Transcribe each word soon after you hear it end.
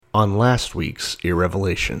on last week's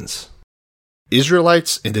Irrevelations.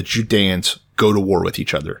 Israelites and the Judeans go to war with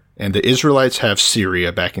each other, and the Israelites have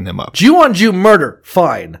Syria backing them up. Jew on Jew murder,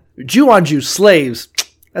 fine. Jew on Jew slaves,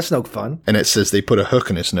 that's no fun. And it says they put a hook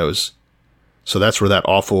in his nose. So that's where that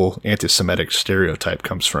awful anti-Semitic stereotype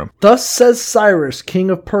comes from. Thus says Cyrus,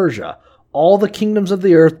 king of Persia, all the kingdoms of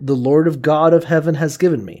the earth the Lord of God of heaven has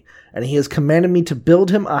given me, and he has commanded me to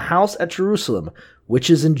build him a house at Jerusalem, which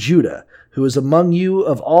is in Judah, who is among you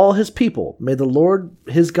of all his people. May the Lord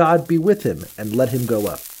his God be with him, and let him go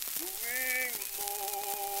up.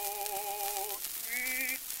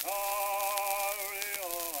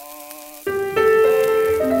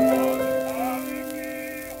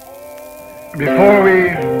 Before we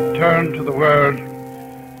turn to the word,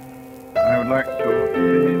 I would like to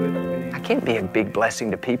say this. I can't be a big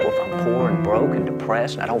blessing to people if I'm poor and broke and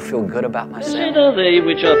depressed and I don't feel good about myself. Blessed are they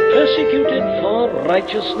which are persecuted for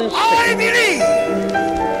righteousness' sake. I believe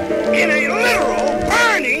in a literal,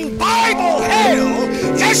 burning Bible hell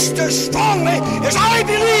just as strongly as I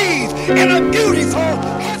believe in a beautiful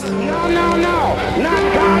heaven. No.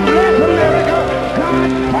 Not God bless America. God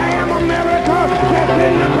damn America. Just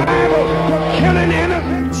in the Bible for killing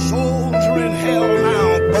innocent Souls are in hell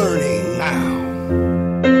now, burning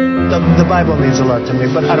now. The Bible means a lot to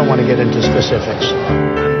me, but I don't want to get into specifics.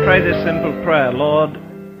 And pray this simple prayer: Lord,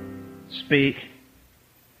 speak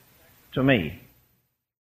to me.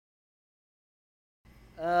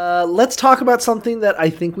 Let's talk about something that I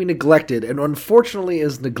think we neglected, and unfortunately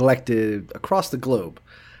is neglected across the globe.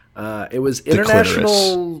 It was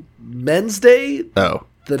International Men's Day. Oh,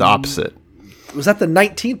 the opposite. Was that the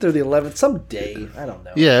 19th or the 11th? Some day. I don't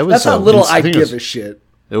know. Yeah, it was. That's how little I give a shit.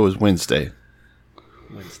 It was Wednesday.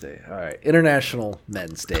 Wednesday. All right. International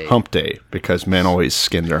Men's Day. Hump Day, because men always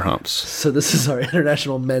skin their humps. So this is our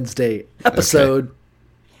International Men's Day episode.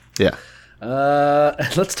 Okay. Yeah.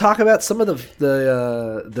 Let's talk about some of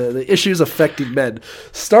the issues affecting men.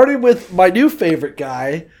 Starting with my new favorite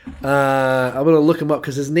guy. I'm going to look him up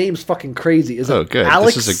because his name's fucking crazy. Oh, good.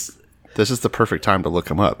 Alex? This is the perfect time to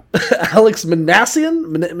look him up. Alex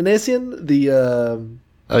Manassian, the...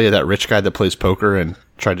 Oh, yeah, that rich guy that plays poker and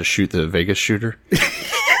tried to shoot the Vegas shooter.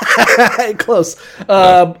 Close.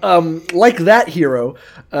 Like that hero,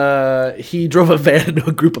 he drove a van into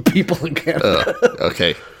a group of people in Canada.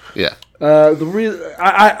 Okay, yeah. I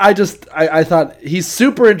thought he's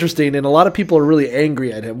super interesting, and a lot of people are really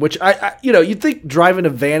angry at him. Which you'd think driving a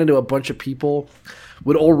van into a bunch of people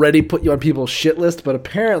would already put you on people's shit list, but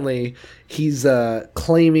apparently he's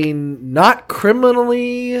claiming not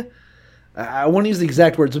criminally. I won't use the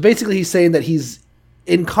exact words, but basically he's saying that he's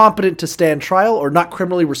incompetent to stand trial or not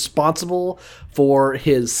criminally responsible for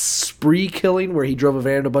his spree killing where he drove a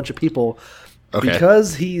van into a bunch of people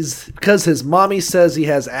because his mommy says he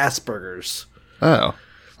has Asperger's. Oh,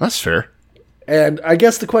 that's fair. And I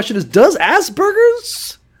guess the question is, does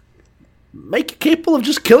Asperger's make you capable of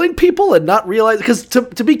just killing people and not realize? Because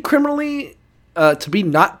to be criminally... to be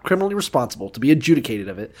not criminally responsible, to be adjudicated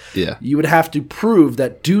of it, you would have to prove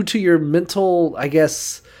that due to your mental, I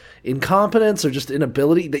guess, incompetence or just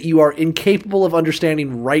inability, that you are incapable of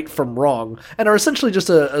understanding right from wrong and are essentially just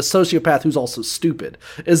a sociopath who's also stupid.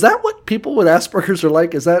 Is that what people with Asperger's are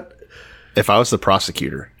like? Is that... If I was the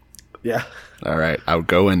prosecutor, yeah, all right, I would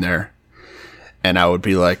go in there and I would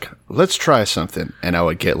be like, let's try something. And I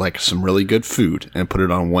would get like some really good food and put it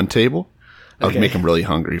on one table. I would make him really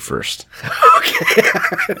hungry first. Okay.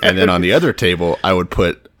 And then on the other table, I would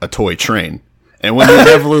put a toy train. And when he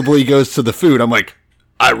inevitably goes to the food, I'm like,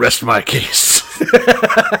 I rest my case.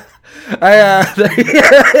 What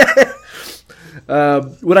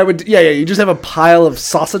I would, you just have a pile of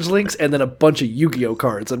sausage links and then a bunch of Yu-Gi-Oh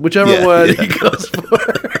cards, and whichever one he goes for.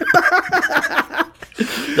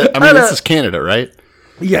 I mean, this is Canada, right?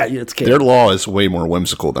 Yeah, it's Canada. Their law is way more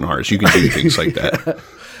whimsical than ours. You can do things like that.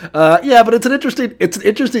 But it's an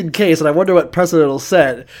interesting case, and I wonder what precedent will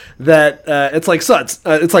set. That it's like, sons,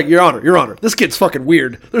 it's like, Your Honor, this kid's fucking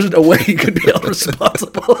weird. There's no way he could be held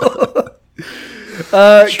responsible.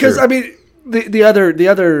 Because I mean, the other,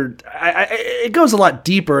 it goes a lot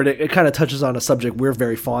deeper, and it kind of touches on a subject we're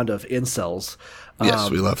very fond of: incels.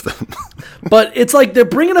 Yes, we love them. But it's like they're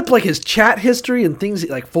bringing up like his chat history and things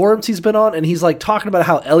like forums he's been on, and he's like talking about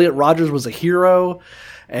how Elliot Rodgers was a hero.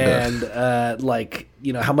 And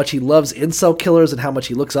how much he loves incel killers and how much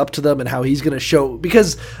he looks up to them and how he's going to show,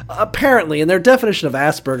 because apparently in their definition of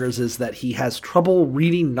Asperger's is that he has trouble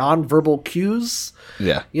reading nonverbal cues,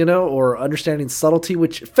 or understanding subtlety,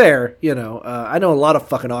 which fair, I know a lot of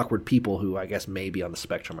fucking awkward people who I guess may be on the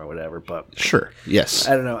spectrum or whatever, but sure. Yes.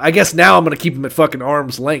 I don't know. I guess now I'm going to keep them at fucking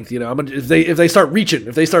arm's length. I'm gonna, if they start reaching,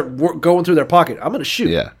 if they start going through their pocket, I'm going to shoot.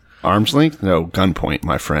 Yeah. Arm's length? No, gunpoint,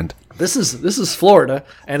 my friend. This is Florida,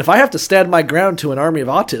 and if I have to stand my ground to an army of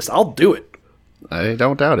autists, I'll do it. I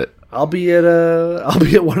don't doubt it. I'll be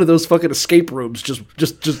at one of those fucking escape rooms,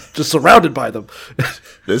 just surrounded by them.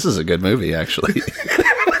 This is a good movie, actually.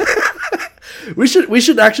 We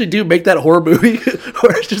should actually make that horror movie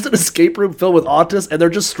where it's just an escape room filled with autists and they're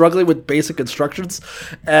just struggling with basic instructions.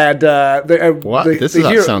 And this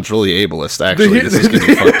sounds really ableist. Actually, this is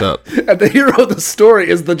getting fucked up. And the hero of the story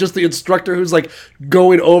is the instructor who's like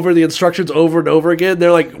going over the instructions over and over again.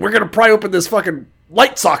 They're like, "We're gonna pry open this fucking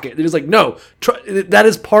light socket," and he's like, "No, that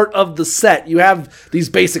is part of the set. You have these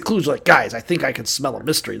basic clues." You're like, "Guys, I think I can smell a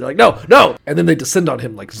mystery." They're like, "No," and then they descend on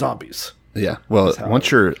him like zombies. Yeah. Well,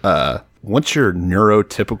 once your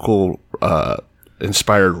neurotypical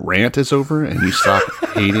inspired rant is over and you stop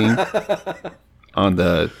hating on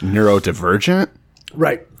the neurodivergent,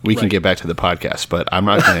 right? We can get back to the podcast, but I'm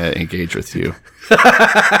not going to engage with you.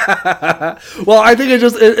 Well, I think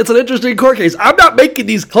it's an interesting court case. I'm not making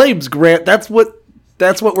these claims, Grant. That's what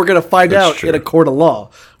we're going to find out in a court of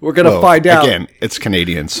law. We're going to find out. Again, it's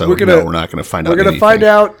Canadian, so we're not going to find out. We're going to find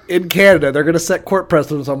out in Canada. They're going to set court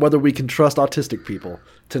precedents on whether we can trust autistic people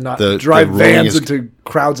to not drive vans into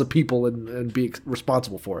crowds of people and be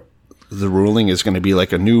responsible for it. The ruling is going to be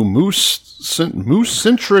like a new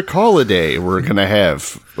moose-centric holiday we're going to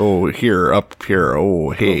have. Up here. Oh,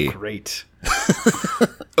 hey. Oh, great.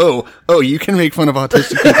 You can make fun of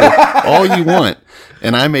autistic people all you want.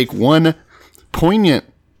 And I make one poignant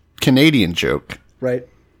Canadian joke. Right.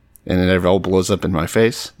 And it all blows up in my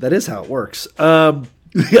face. That is how it works.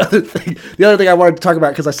 The other thing I wanted to talk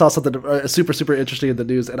about, because I saw something super, super interesting in the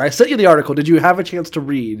news, and I sent you the article. Did you have a chance to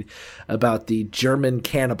read about the German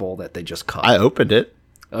cannibal that they just caught? I opened it.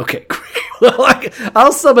 Okay, great. Well,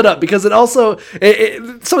 I'll sum it up, because it also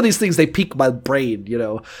some of these things, they pique my brain,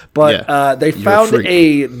 But they found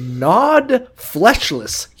a gnawed,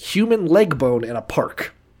 fleshless human leg bone in a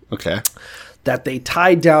park. Okay. That they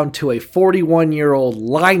tied down to a 41-year-old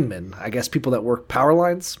lineman. I guess people that work power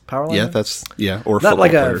lines. Yeah, or not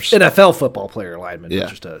like players. a NFL football player lineman.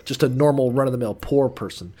 Yeah. Just a normal run-of-the-mill poor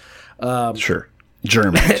person. Sure.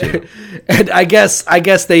 German too. And I guess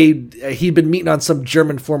he'd been meeting on some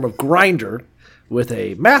German form of grinder with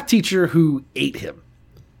a math teacher who ate him.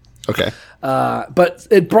 Okay. But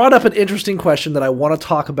it brought up an interesting question that I want to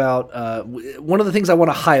talk about. One of the things I want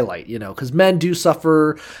to highlight, because men do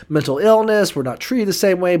suffer mental illness. We're not treated the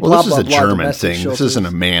same way. Well, this is a German thing. This isn't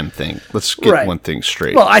a man thing. Let's get one thing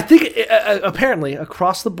straight. Well, I think apparently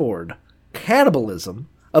across the board, cannibalism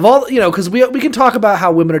of all, because we can talk about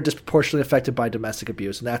how women are disproportionately affected by domestic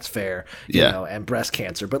abuse, and that's fair. And breast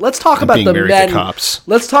cancer. But let's talk about the men. Cops.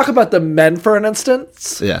 Let's talk about the men for an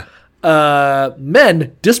instance. Yeah.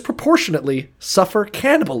 Men disproportionately suffer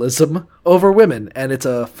cannibalism over women, and it's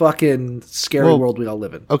a fucking scary world we all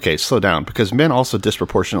live in. Okay, slow down, because men also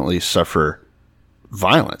disproportionately suffer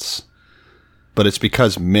violence, but it's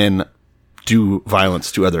because men do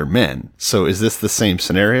violence to other men. So is this the same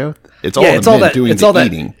scenario? It's all men doing the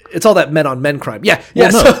eating. It's all that men on men crime. Yeah.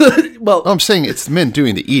 No. I'm saying it's men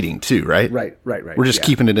doing the eating too, right? Right. We're just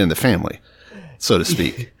keeping it in the family, so to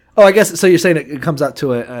speak. Oh, I guess so. You're saying it comes out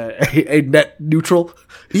to a net neutral?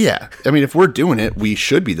 Yeah, I mean, if we're doing it, we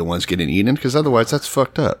should be the ones getting eaten, because otherwise, that's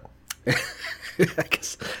fucked up.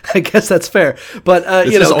 I guess that's fair. But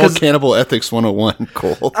this is all cannibal ethics 101,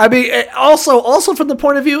 Cole. I mean, also from the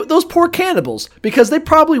point of view, those poor cannibals, because they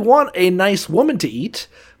probably want a nice woman to eat,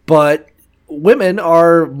 but women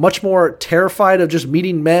are much more terrified of just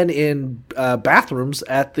meeting men in bathrooms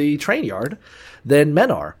at the train yard than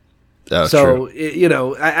men are. Oh, so,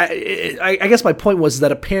 true. I guess my point was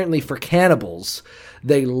that apparently for cannibals,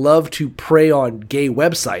 they love to prey on gay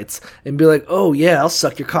websites and be like, "Oh yeah, I'll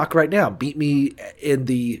suck your cock right now. Beat me in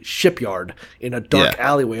the shipyard in a dark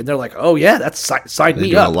alleyway." And they're like, "Oh yeah, that's sign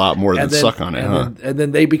me up." A lot more than suck on it, huh? And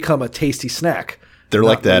then they become a tasty snack. They're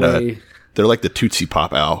like that. They're like the Tootsie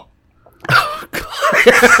Pop owl. Oh God!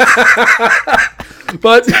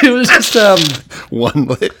 But it was just one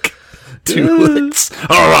lick. 2 licks.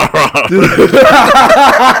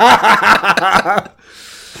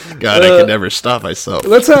 God, I can never stop myself.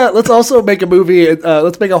 Let's also make a movie.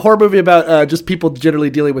 Let's make a horror movie about just people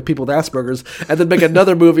generally dealing with people with Asperger's, and then make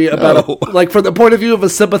another movie about from the point of view of a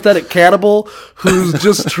sympathetic cannibal who's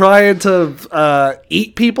just trying to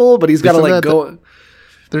eat people, but he's got to go.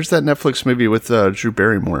 There's that Netflix movie with Drew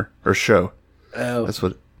Barrymore or show. Oh, that's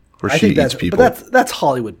what. Where she eats people. But that's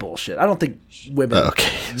Hollywood bullshit. I don't think women make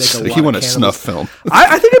a so lot he won of a snuff film.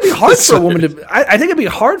 I think it'd be hard for a woman to. I think it'd be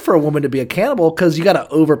hard for a woman to be a cannibal because you got to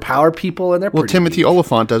overpower people and they're. Well, Timothy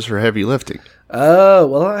Oliphant does her heavy lifting. Oh,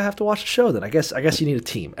 well, I have to watch the show then. I guess you need a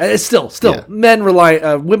team. It's still Yeah.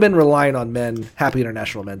 women relying on men. Happy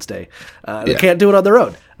International Men's Day. They can't do it on their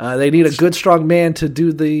own. They need a good, strong man to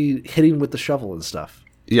do the hitting with the shovel and stuff.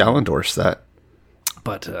 Yeah, I'll endorse that.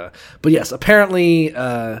 But yes, apparently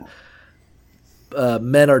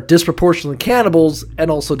men are disproportionately cannibals and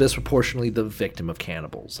also disproportionately the victim of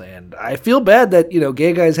cannibals. And I feel bad that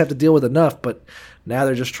gay guys have to deal with enough, but now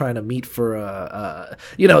they're just trying to meet for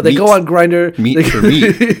they go on Grindr. For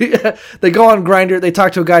meat. Yeah, they go on Grindr. They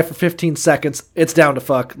talk to a guy for 15 seconds. It's down to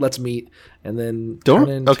fuck. Let's meet, and then turn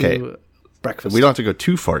into breakfast. We don't have to go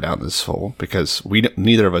too far down this hole because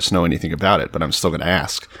neither of us know anything about it. But I'm still going to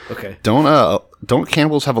ask. Okay. Don't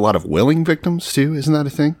cannibals have a lot of willing victims too? Isn't that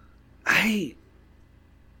a thing?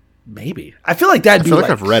 Maybe. I feel like that'd be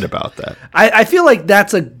like I've read about that. I feel like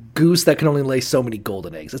that's a goose that can only lay so many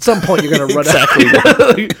golden eggs. At some point, you're going to run Exactly.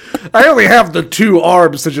 out. I only have the 2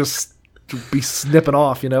 arms to just be snipping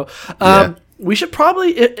off, Yeah. We should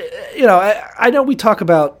probably, I know we talk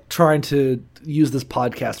about trying to use this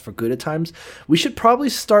podcast for good at times. We should probably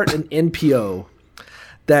start an NPO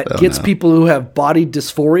that gets people who have body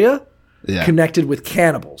dysphoria connected with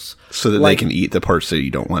cannibals. So that they can eat the parts that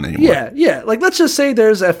you don't want anymore. Yeah. Like, let's just say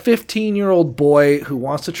there's a 15-year-old boy who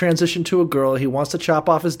wants to transition to a girl. He wants to chop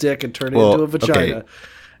off his dick and turn it into a vagina. Okay.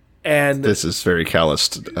 And this is very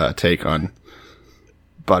calloused take on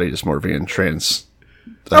body dysmorphia and trans.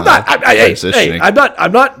 I'm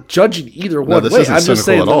not judging either one this way. isn't I'm just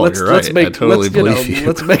saying, cynical at all. let's You're right. make I totally believe you.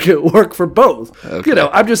 let's make it work for both. Okay.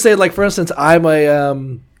 I'm just saying, like, for instance, I'm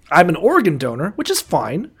an organ donor, which is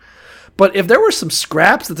fine. But if there were some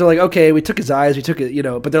scraps that they're like, okay, we took his eyes, we took it,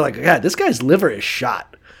 but they're like, God, this guy's liver is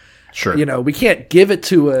shot. Sure. We can't give it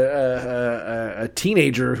to a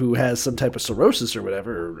teenager who has some type of cirrhosis or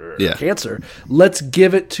whatever, or cancer. Let's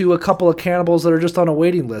give it to a couple of cannibals that are just on a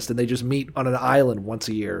waiting list and they just meet on an island once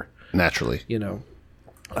a year. Naturally.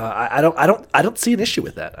 I don't see an issue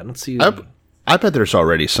with that. I don't see. I bet there's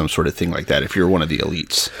already some sort of thing like that if you're one of the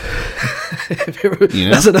elites.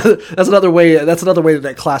 That's another way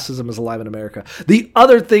that classism is alive in America. The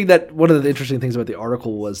other thing that one of the interesting things about the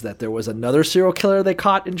article was that there was another serial killer they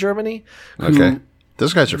caught in Germany.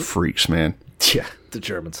 Those guys are freaks, man. Yeah, the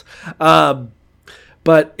Germans.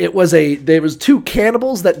 But there was 2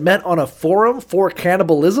 cannibals that met on a forum for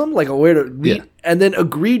cannibalism, like a way to meet, and then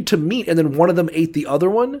agreed to meet, and then one of them ate the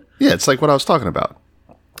other one. Yeah, it's like what I was talking about.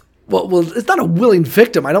 Well, it's not a willing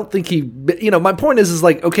victim. I don't think he. My point is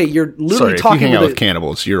like, okay, you're literally talking. If you hang out with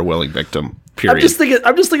cannibals, you're a willing victim. Period.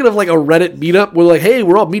 I'm just thinking of like a Reddit meetup. We're like, hey,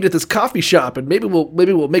 we're all meet at this coffee shop, and maybe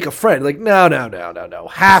we'll make a friend. Like, no.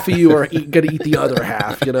 Half of you are going to eat the other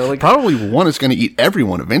half. Like probably one is going to eat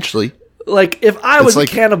everyone eventually. Like, if I was a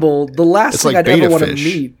cannibal, the last thing I'd ever want to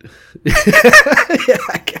meet. Yeah,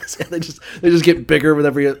 I guess they just get bigger with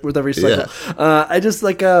every cycle. Yeah. I just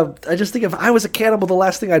think if I was a cannibal, the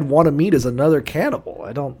last thing I'd want to meet is another cannibal.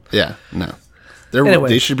 I don't. Yeah, no.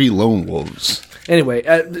 They should be lone wolves. Anyway,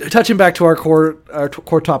 touching back to our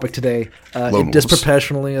core topic today, it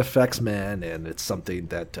disproportionately affects men, and it's something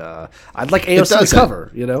that I'd like AOC to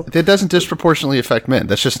cover. It doesn't disproportionately affect men.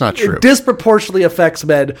 That's just not true. It disproportionately affects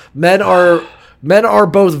men. Men are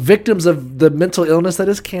both victims of the mental illness that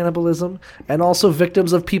is cannibalism, and also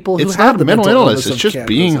victims of people who have the mental illness. It's just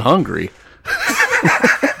being hungry.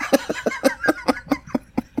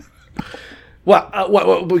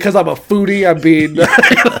 What? Because I'm a foodie, I'm being.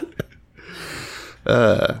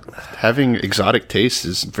 Having exotic tastes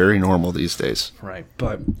is very normal these days. Right,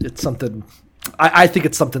 but it's something. I think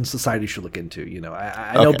it's something society should look into.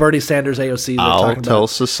 I know Bernie Sanders, AOC. I'll tell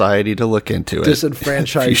society to look into it.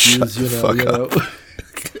 Disenfranchised youth,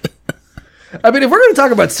 I mean, if we're going to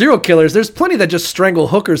talk about serial killers, there's plenty that just strangle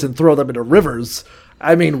hookers and throw them into rivers.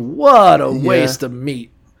 I mean, what a waste of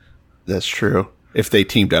meat. That's true. If they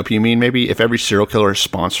teamed up, you mean maybe if every serial killer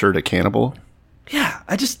sponsored a cannibal? Yeah,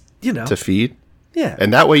 I just to feed. Yeah,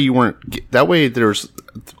 and that way you weren't. That way there's.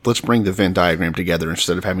 Let's bring the Venn diagram together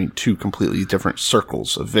instead of having 2 completely different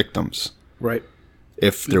circles of victims. Right.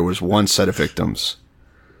 If there was one set of victims,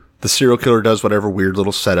 the serial killer does whatever weird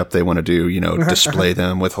little setup they want to do. Display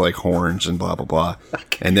them with like horns and blah blah blah.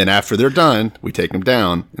 Okay. And then after they're done, we take them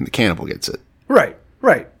down, and the cannibal gets it. Right.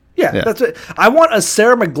 Yeah, that's it. I want a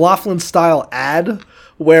Sarah McLachlan style ad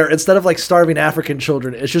where instead of like starving African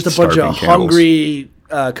children, it's just a bunch of hungry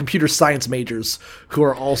computer science majors who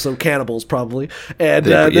are also cannibals, probably. And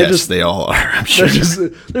they all are. I'm sure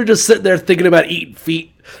they're just sitting there thinking about eating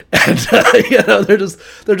feet, and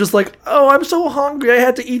they're just like, oh, I'm so hungry, I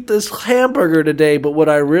had to eat this hamburger today, but what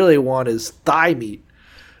I really want is thigh meat.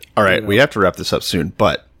 All right, we have to wrap this up soon,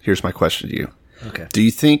 but here's my question to you. Okay. Do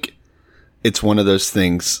you think it's one of those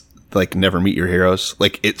things like never meet your heroes.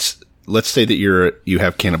 Like let's say that you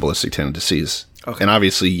have cannibalistic tendencies, and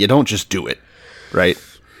obviously you don't just do it, right?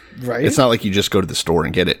 Right. It's not like you just go to the store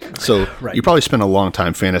and get it. So you probably spend a long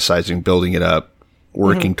time fantasizing, building it up,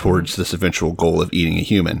 working towards this eventual goal of eating a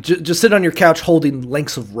human. Just sit on your couch holding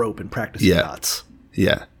lengths of rope and practicing knots.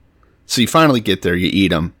 Yeah. So you finally get there, you eat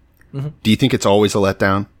them. Do you think it's always a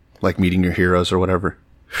letdown, like meeting your heroes or whatever?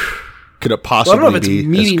 Could it possibly be? I don't know if it's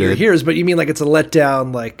meeting your heroes, but you mean like it's a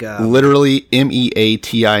letdown, like literally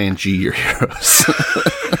MEATING your heroes.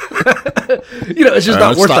 It's just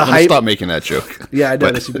not worth the hype. Stop making that joke. Yeah, I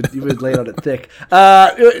noticed you've been laying on it thick.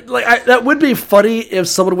 That would be funny if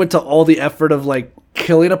someone went to all the effort of like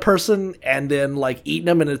killing a person and then like eating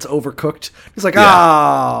them and it's overcooked. It's like,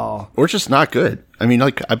 oh, or just not good. I mean,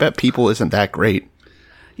 like I bet people isn't that great.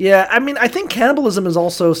 Yeah, I mean, I think cannibalism is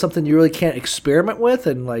also something you really can't experiment with,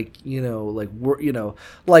 and there's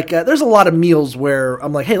a lot of meals where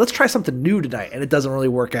I'm like, hey, let's try something new tonight, and it doesn't really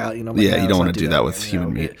work out. You don't want to do that with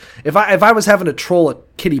human meat. If I was having to troll a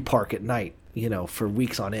kiddie park at night, for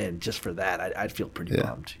weeks on end just for that, I'd feel pretty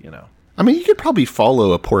bummed. I mean, you could probably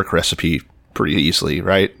follow a pork recipe pretty easily,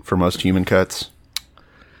 right? For most human cuts.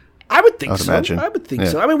 I would think so. Imagine. I would think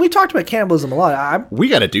so. I mean, we talked about cannibalism a lot. We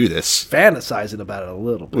got to do this. Fantasizing about it a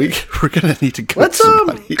little bit. We're gonna need to cut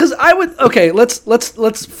somebody. Because I would. Okay, let's waste a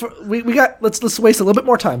little bit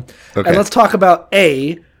more time, and let's talk about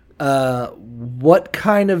what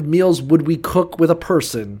kind of meals would we cook with a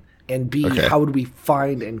person, and B, how would we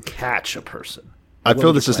find and catch a person? I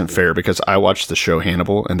feel this isn't fair because I watched the show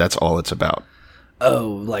Hannibal, and that's all it's about. Oh,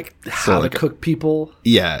 like how to cook people?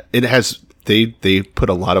 Yeah, it has. They put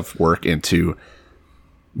a lot of work into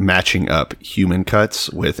matching up human cuts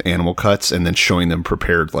with animal cuts and then showing them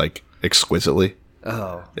prepared like exquisitely.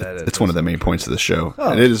 Oh, it's one of the main points of the show,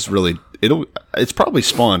 and it is really it's probably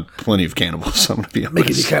spawned plenty of cannibals. I'm gonna be honest.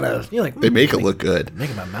 Making you kind of they make it look good,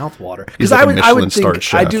 making my mouth water. Because I would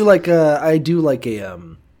think I do like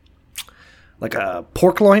a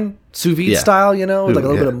pork loin sous vide style, with like a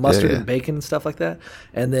little bit of mustard and bacon and stuff like that,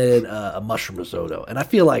 and then a mushroom risotto. And I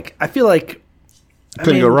feel like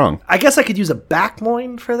couldn't go wrong. I guess I could use a back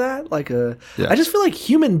loin for that. I just feel like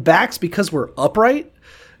human backs, because we're upright,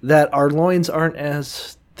 that our loins aren't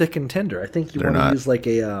as thick and tender. I think you want to use like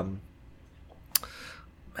a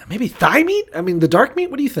maybe thigh meat. I mean, the dark meat.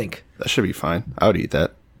 What do you think? That should be fine. I would eat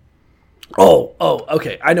that. Oh,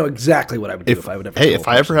 okay. I know exactly what I would do if I would ever. Hey, if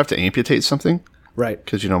I ever have to amputate something, right?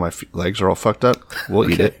 Because my legs are all fucked up, we'll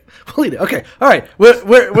eat it. We'll eat it. Okay, all right.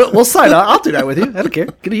 We'll sign on. I'll do that with you. I don't care.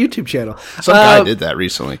 Get a YouTube channel. Some guy did that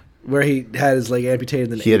recently, where he had his leg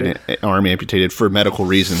amputated. And he had an arm amputated for medical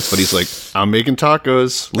reasons, but he's like, "I'm making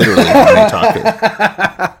tacos." Literally, making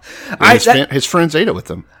tacos. His friends ate it with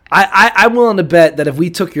him. I'm willing to bet that if we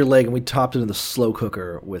took your leg and we topped it in the slow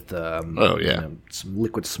cooker with some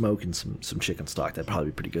liquid smoke and some chicken stock, that'd probably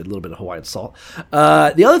be pretty good. A little bit of Hawaiian salt.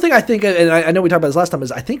 The other thing I think, and I know we talked about this last time,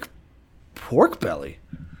 is I think pork belly.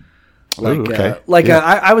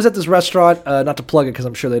 I was at this restaurant, not to plug it because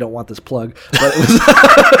I'm sure they don't want this plug, but it was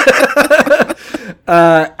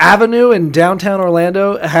Avenue in downtown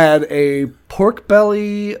Orlando had a pork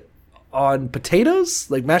belly on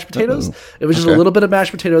potatoes, like mashed potatoes. It was just a little bit of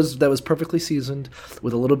mashed potatoes that was perfectly seasoned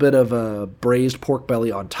with a little bit of braised pork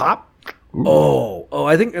belly on top. Ooh.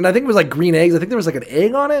 I think it was like green eggs. I think there was like an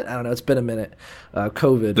egg on it. I don't know. It's been a minute.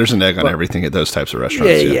 COVID. There's an egg on everything at those types of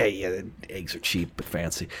restaurants. Yeah. Eggs are cheap but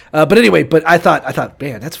fancy. But anyway, I thought,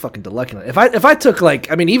 man, that's fucking delectable. If I took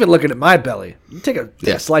even looking at my belly, you take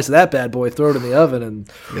a slice of that bad boy, throw it in the oven,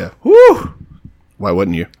 and whoo. Why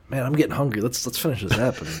wouldn't you? Man, I'm getting hungry. Let's finish this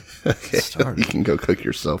up and start. You can go cook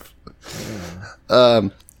yourself. Yeah.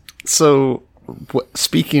 So,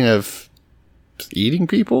 speaking of eating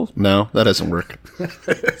people? No, that doesn't work.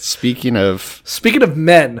 Speaking of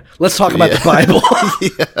men, let's talk about the Bible.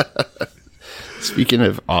 Speaking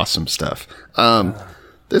of awesome stuff.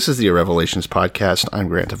 This is the Revelations podcast. I'm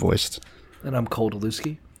Grant DeVoist. And I'm Cole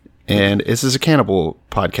Delusky. And this is a cannibal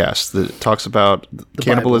podcast that talks about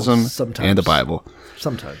cannibalism and the Bible.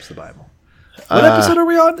 Sometimes the Bible. What episode are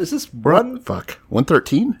we on? Is this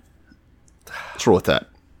 113? Let's roll with that.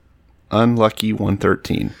 Unlucky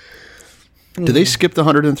 113. Do they skip the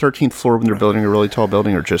 113th floor when they're building a really tall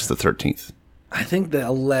building, or just the 13th? I think that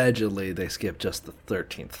allegedly they skip just the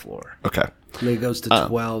 13th floor. Okay. It goes to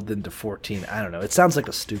 12, then to 14. I don't know. It sounds like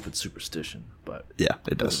a stupid superstition, but yeah,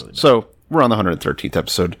 it does. Really so we're on the 113th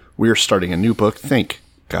episode. We are starting a new book. Thank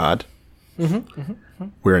God.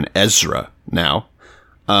 We're in Ezra now.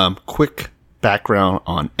 Quick background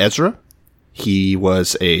on Ezra. He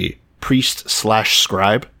was a priest /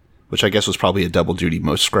 scribe, which I guess was probably a double duty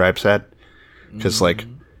most scribes had. Because, like,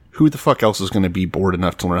 who the fuck else is going to be bored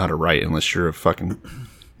enough to learn how to write unless you're a fucking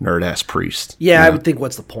nerd-ass priest? Yeah, I would think,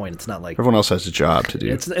 what's the point? It's not like... Everyone else has a job to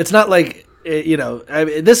do. It's not like, you know... I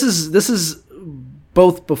mean, this is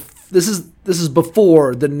both... This is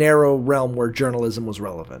before the narrow realm where journalism was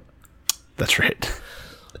relevant. That's right.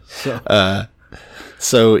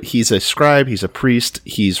 So he's a scribe, he's a priest,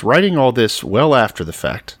 he's writing all this well after the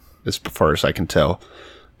fact, as far as I can tell.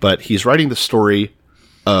 But he's writing the story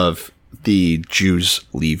of the Jews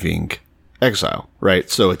leaving exile, right?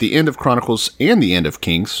 So at the end of Chronicles and the end of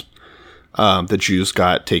Kings, the Jews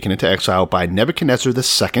got taken into exile by Nebuchadnezzar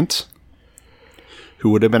II, who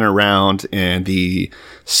would have been around in the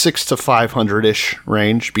 600 to 500-ish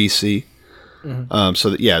range BC.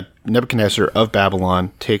 So that, yeah, Nebuchadnezzar of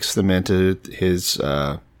Babylon takes them into his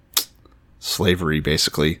slavery,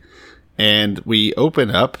 basically. And we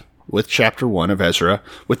open up with chapter 1 of Ezra,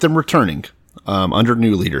 with them returning under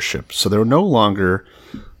new leadership. So they're no longer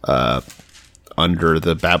under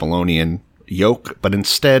the Babylonian yoke, but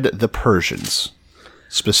instead the Persians,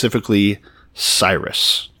 specifically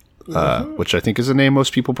Cyrus, which I think is a name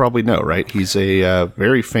most people probably know, right? He's a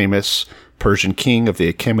very famous Persian king of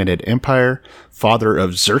the Achaemenid Empire, father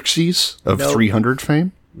of Xerxes of 300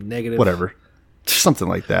 fame. Negative. Whatever. Something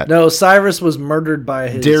like that. No, Cyrus was murdered by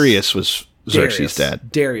his... Darius was Xerxes'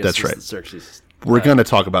 dad. Darius That's was right. Xerxes. We're going to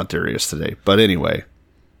talk about Darius today. But anyway.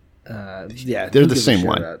 Yeah, they're the same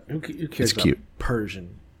one. Who cares it's about cute.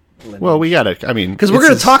 Persian lineage? Well, we got to, I mean... Because we're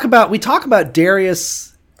going to talk about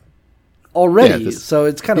Darius already, so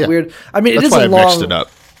it's kind of weird. I mean, That's it is why a long... I mixed it up.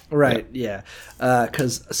 Right, yeah.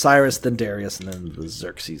 Because Cyrus, then Darius, and then the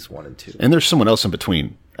Xerxes 1 and 2. And there's someone else in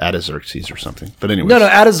between, Artaxerxes or something. But anyway. No,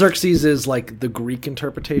 Artaxerxes is like the Greek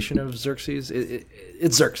interpretation of Xerxes.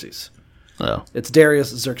 It's Xerxes. Oh. It's Darius,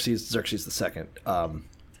 Xerxes II.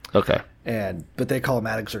 Okay. But they call him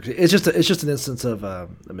Artaxerxes. It's just an instance of a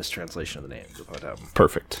mistranslation of the name. But,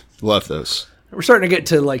 perfect. Love those. we're starting to get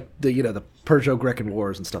to like the Perso-Grecan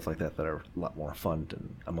wars and stuff like that are a lot more fun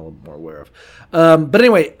and I'm a little more aware of. But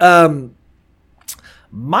anyway,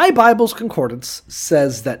 my Bible's concordance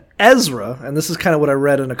says that Ezra, and this is kind of what I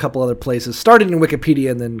read in a couple other places, starting in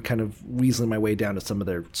Wikipedia and then kind of weaseling my way down to some of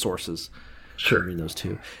their sources. Sure. Reading those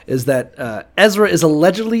two, is that Ezra is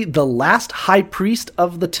allegedly the last high priest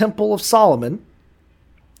of the Temple of Solomon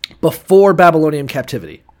before Babylonian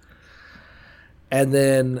captivity. And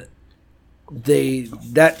then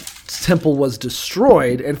that temple was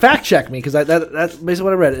destroyed. And fact check me, because that's basically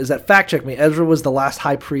what I read, is that fact check me. Ezra was the last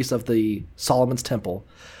high priest of the Solomon's temple.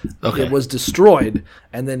 Okay. It was destroyed,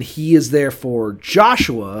 and then he is there for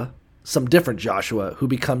Joshua, some different Joshua, who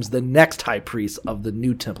becomes the next high priest of the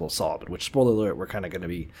new Temple of Solomon, which, spoiler alert, we're kind of going to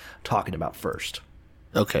be talking about first.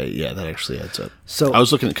 Okay, yeah, that actually adds up. So I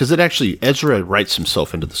was looking, because Ezra writes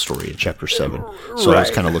himself into the story in chapter 7, so I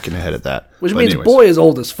was kind of looking ahead at that. Which means boy is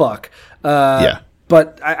old as fuck. Yeah.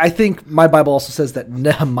 But I think my Bible also says that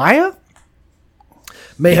Nehemiah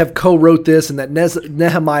may have co-wrote this, and that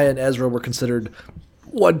Nehemiah and Ezra were considered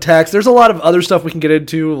one text. There's a lot of other stuff we can get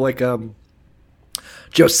into, like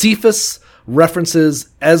Josephus references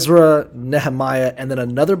Ezra, Nehemiah, and then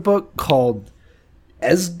another book called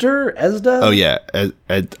Esdra? Oh, yeah.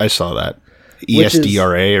 I saw that.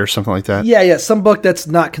 ESDRA or something like that? Yeah, some book that's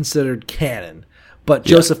not considered canon. But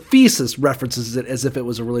Josephus references it as if it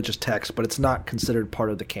was a religious text, but it's not considered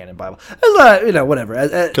part of the canon Bible.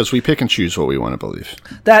 Whatever. Because we pick and choose what we want to believe.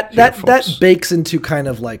 That bakes into kind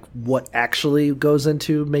of like what actually goes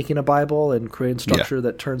into making a Bible and creating structure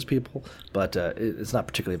that turns people. But it's not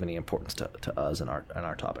particularly of any importance to us in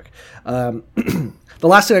our topic. The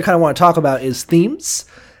last thing I kind of want to talk about is themes.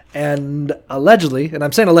 And allegedly, and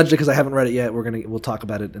I'm saying allegedly because I haven't read it yet. We'll talk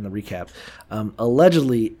about it in the recap.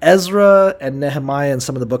 Allegedly, Ezra and Nehemiah and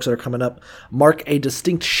some of the books that are coming up mark a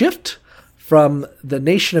distinct shift from the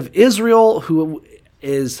nation of Israel, who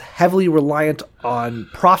is heavily reliant on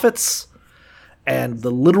prophets and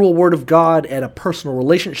the literal word of God and a personal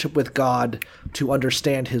relationship with God to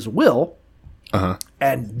understand His will,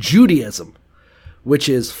 and Judaism, which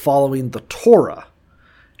is following the Torah.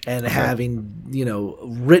 And having,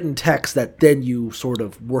 written text that then you sort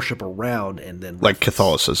of worship around and then... Like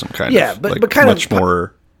Catholicism, kind of. Yeah, but kind much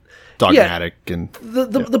more dogmatic. And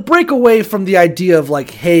the breakaway from the idea of like,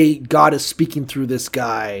 hey, God is speaking through this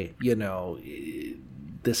guy,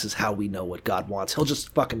 this is how we know what God wants. He'll just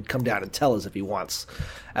fucking come down and tell us if he wants.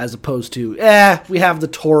 As opposed to, we have the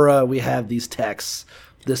Torah, we have these texts.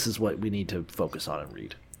 This is what we need to focus on and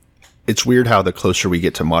read. It's weird how the closer we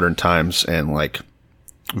get to modern times and like...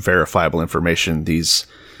 verifiable information, these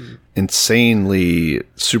insanely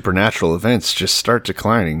supernatural events just start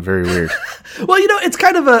declining. Very weird. Well, it's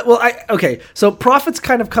kind of so prophets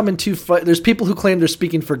kind of come in there's people who claim they're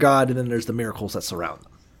speaking for God, and then there's the miracles that surround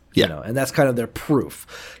them. Yeah. And that's kind of their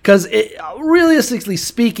proof. Because realistically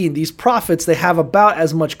speaking, these prophets, they have about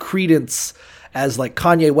as much credence as like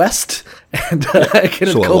Kanye West and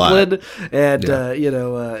Kenneth Copeland and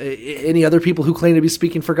any other people who claim to be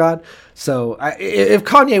speaking for God. So if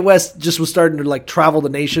Kanye West just was starting to like travel the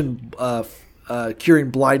nation,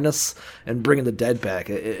 curing blindness and bringing the dead back,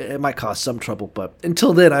 it might cause some trouble. But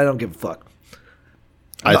until then, I don't give a fuck.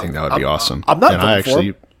 I think that would be awesome. I'm not. And I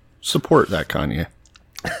actually support that Kanye.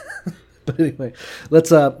 But anyway,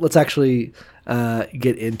 let's actually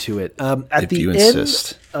get into it. At the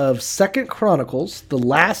end of 2 Chronicles, the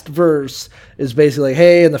last verse is basically like,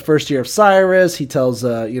 hey, in the first year of Cyrus, he tells,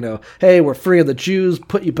 hey, we're freeing the Jews,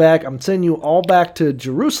 put you back. I'm sending you all back to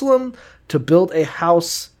Jerusalem to build a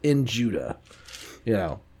house in Judah.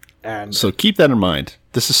 And so keep that in mind.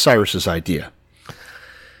 This is Cyrus's idea.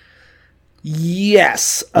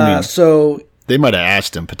 Yes. So they might have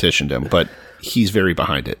asked him, petitioned him, but he's very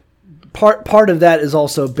behind it. Part of that is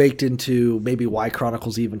also baked into maybe why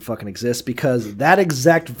Chronicles even fucking exists, because that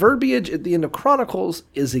exact verbiage at the end of Chronicles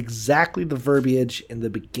is exactly the verbiage in the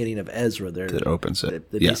beginning of Ezra. That opens it.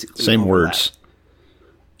 Same words.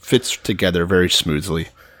 Fits together very smoothly.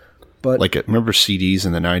 But remember CDs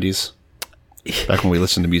in the 90s? Back when we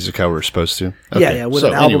listened to music how we were supposed to? Okay. Yeah, when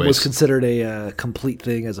an album was considered a complete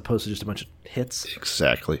thing as opposed to just a bunch of hits.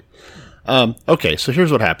 Exactly. Okay, so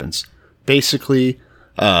here's what happens. Basically,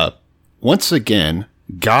 once again,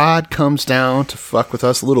 God comes down to fuck with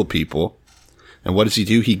us little people. And what does he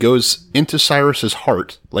do? He goes into Cyrus's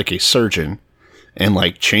heart like a surgeon and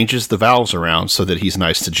changes the valves around so that he's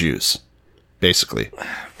nice to Jews. Basically.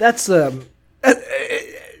 That's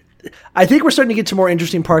I think we're starting to get to more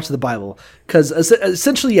interesting parts of the Bible, because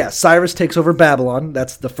essentially, yes, Cyrus takes over Babylon.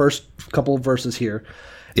 That's the first couple of verses here.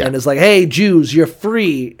 Yeah. And it's like, hey, Jews, you're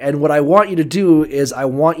free. And what I want you to do is I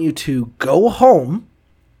want you to go home.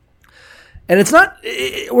 And it's not,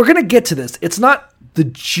 we're going to get to this. It's not the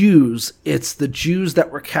Jews. It's the Jews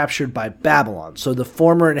that were captured by Babylon. So the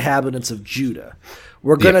former inhabitants of Judah.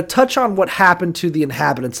 We're going to touch on what happened to the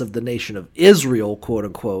inhabitants of the nation of Israel, quote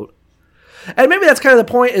unquote. And maybe that's kind of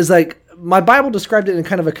the point, is my Bible described it in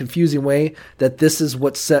kind of a confusing way, that this is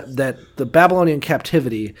that the Babylonian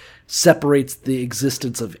captivity separates the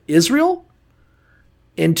existence of Israel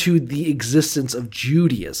into the existence of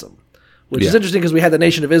Judaism. Which is interesting, because we had the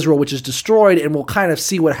nation of Israel, which is destroyed, and we'll kind of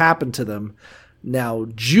see what happened to them. Now,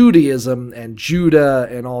 Judaism and Judah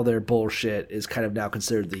and all their bullshit is kind of now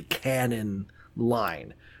considered the canon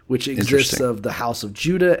line, which exists of the house of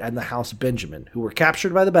Judah and the house of Benjamin, who were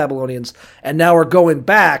captured by the Babylonians and now are going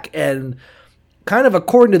back, and kind of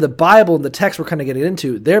according to the Bible and the text we're kind of getting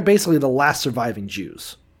into, they're basically the last surviving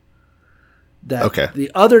Jews. The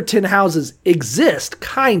other 10 houses exist,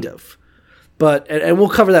 kind of. But, and we'll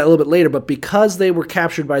cover that a little bit later, but because they were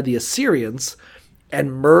captured by the Assyrians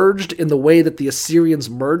and merged in the way that the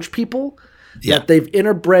Assyrians merge people, that they've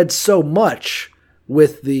interbred so much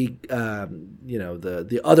with the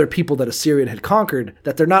other people that Assyrian had conquered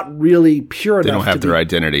that they're not really pure enough. They don't have their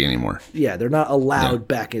identity anymore. Yeah, they're not allowed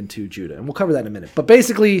back into Judah. And we'll cover that in a minute. But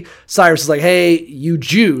basically, Cyrus is like, hey, you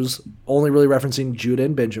Jews, only really referencing Judah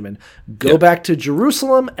and Benjamin, go back to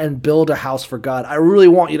Jerusalem and build a house for God. I really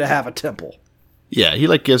want you to have a temple. Yeah, he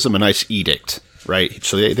gives them a nice edict, right?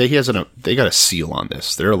 So they got a seal on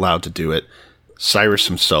this. They're allowed to do it. Cyrus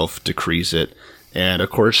himself decrees it, and of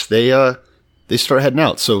course they start heading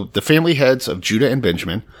out. So the family heads of Judah and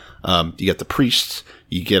Benjamin, you get the priests,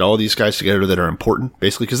 you get all these guys together that are important,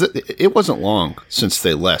 basically, because it wasn't long since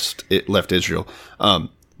they left Israel.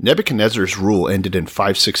 Nebuchadnezzar's rule ended in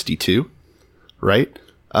 562, right?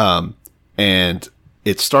 And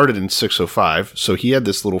it started in 605, so he had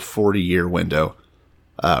this little 40-year window.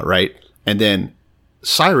 Right? And then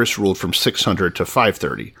Cyrus ruled from 600 to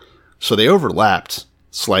 530. So they overlapped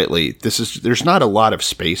slightly. There's not a lot of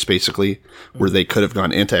space, basically, where they could have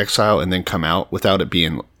gone into exile and then come out without it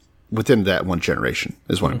being within that one generation,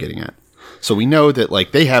 is what I'm getting at. So we know that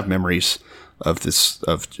they have memories of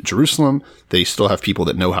Jerusalem. They still have people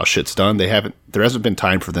that know how shit's done. There hasn't been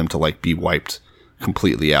time for them to be wiped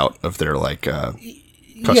completely out of their customs.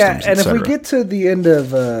 Yeah, and if we get to the end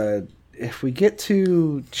of if we get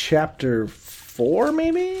to chapter 4,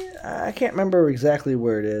 maybe? I can't remember exactly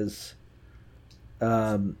where it is.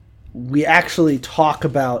 We actually talk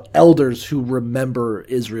about elders who remember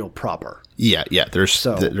Israel proper. Yeah. There's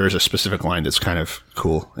a specific line that's kind of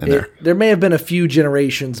cool in there. There may have been a few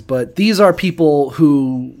generations, but these are people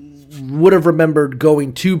who would have remembered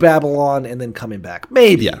going to Babylon and then coming back.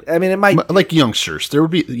 Maybe. Yeah. I mean, it might... Like youngsters. There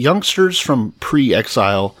would be youngsters from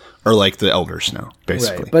pre-exile are like the elders now,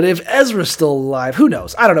 basically. Right. But if Ezra's still alive, who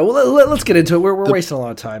knows? I don't know. Well, let's get into it. We're wasting a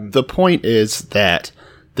lot of time. The point is that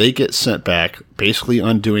they get sent back, basically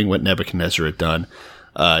undoing what Nebuchadnezzar had done.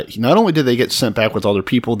 Not only did they get sent back with all their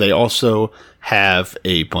people, they also have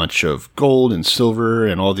a bunch of gold and silver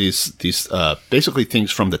and all these basically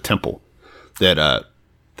things from the temple that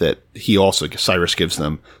Cyrus gives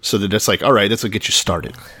them, so that it's like, all right, this will get you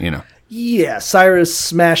started, you know. Yeah, Cyrus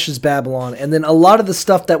smashes Babylon, and then a lot of the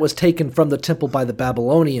stuff that was taken from the temple by the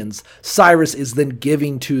Babylonians, Cyrus is then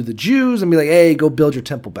giving to the Jews and be like, hey, go build your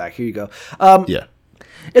temple back. Here you go. Yeah.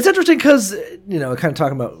 It's interesting because, kind of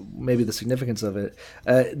talking about maybe the significance of it,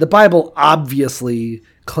 the Bible obviously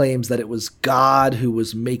claims that it was God who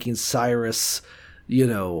was making Cyrus,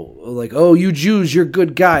 like, oh, you Jews, you're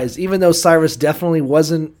good guys, even though Cyrus definitely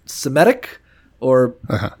wasn't Semitic or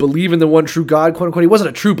believe in the one true God, quote unquote. He wasn't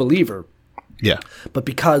a true believer. Yeah. But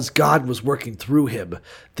because God was working through him,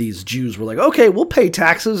 these Jews were like, okay, we'll pay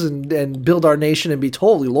taxes and build our nation and be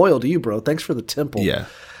totally loyal to you, bro. Thanks for the temple. Yeah.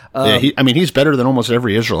 He's better than almost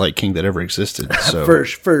every Israelite king that ever existed. So.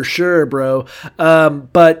 for sure, bro.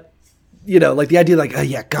 But, like the idea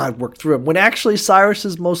like, God worked through him. When actually Cyrus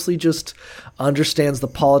is mostly just understands the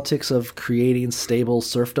politics of creating stable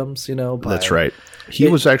serfdoms, That's right. He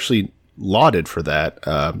was actually lauded for that,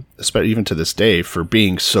 especially even to this day, for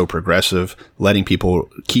being so progressive, letting people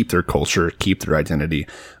keep their culture, keep their identity.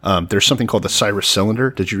 There's something called the Cyrus Cylinder.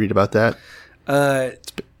 Did you read about that?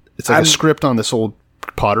 It's like a script on this old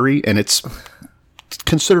pottery, and it's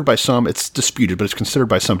considered by some, it's disputed, but it's considered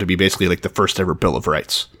by some to be basically like the first ever Bill of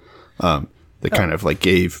Rights. That kind of like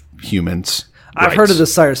gave humans I've rights. heard of the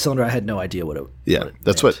Cyrus Cylinder. I had no idea what it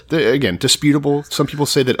that's meant. Again, disputable. Some people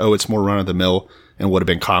say that, it's more run of the mill and would have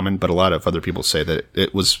been common, but a lot of other people say that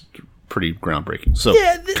it was pretty groundbreaking. So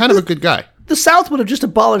kind of a good guy. The South would have just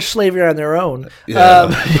abolished slavery on their own. Yeah.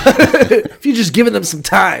 If you just given them some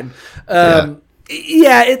time.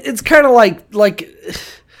 It's kind of like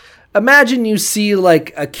imagine you see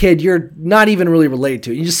like a kid you're not even really related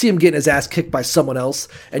to. You just see him getting his ass kicked by someone else,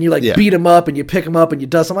 and you beat him up and you pick him up and you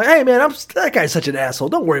dust him. Like, hey man, that guy's such an asshole.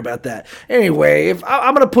 Don't worry about that. Anyway, if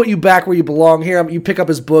I'm gonna put you back where you belong here, you pick up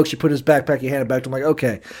his books, you put his backpack, you hand it back to him. Like,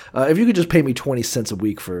 okay, if you could just pay me 20 cents a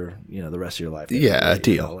week for the rest of your life.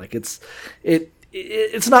 Deal. Like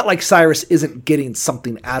it's not like Cyrus isn't getting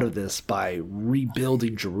something out of this by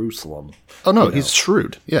rebuilding Jerusalem. Oh no, he's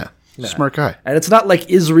shrewd. Yeah. Smart guy. And it's not like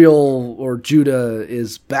Israel or Judah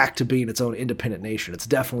is back to being its own independent nation. It's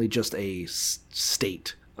definitely just a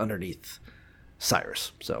state underneath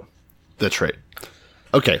Cyrus. So that's right.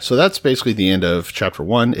 Okay, so that's basically the end of chapter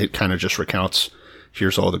 1. It kind of just recounts,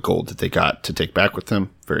 here's all the gold that they got to take back with them.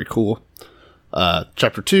 Very cool.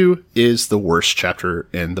 Chapter 2 is the worst chapter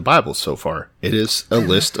in the Bible so far. It is a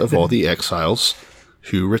list of all the exiles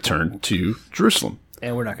who returned to Jerusalem.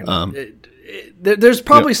 And we're not going to... There's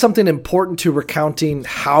probably something important to recounting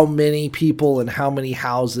how many people and how many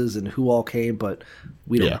houses and who all came, but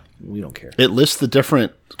we don't care. It lists the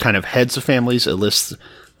different kind of heads of families. It lists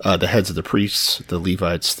the heads of the priests, the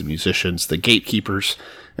Levites, the musicians, the gatekeepers,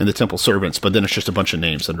 and the temple servants, but then it's just a bunch of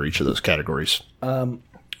names under each of those categories.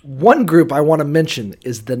 One group I want to mention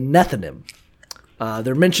is the Nethinim.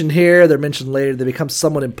 They're mentioned here, they're mentioned later, they become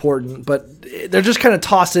somewhat important, but they're just kind of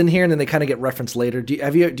tossed in here and then they kind of get referenced later. Do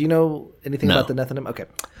you know anything about the Nethinim? Okay.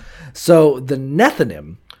 So the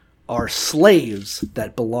Nethinim are slaves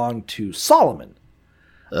that belonged to Solomon.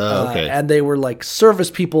 Okay. And they were like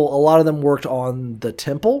service people. A lot of them worked on the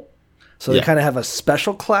temple. So they kind of have a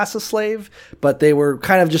special class of slave, but they were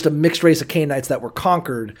kind of just a mixed race of Canaanites that were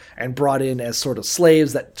conquered and brought in as sort of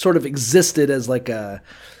slaves that sort of existed as like a...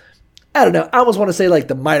 I don't know. I almost want to say like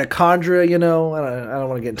the mitochondria, I don't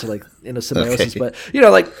want to get into like symbiosis, but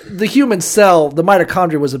like the human cell, the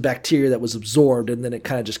mitochondria was a bacteria that was absorbed, and then it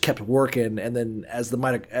kind of just kept working. And then as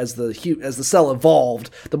the cell evolved,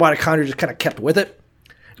 the mitochondria just kind of kept with it.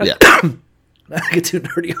 Yeah. I get too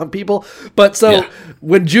nerdy on people, but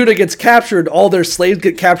when Judah gets captured, all their slaves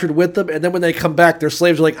get captured with them, and then when they come back, their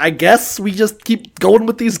slaves are like, "I guess we just keep going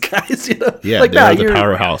with these guys." Yeah, like they're the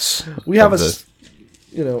powerhouse. We have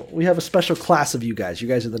we have a special class of you guys. You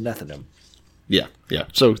guys are the Nethinim. Yeah.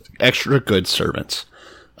 So extra good servants.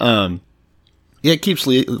 It keeps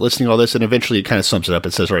listing all this, and eventually it kind of sums it up.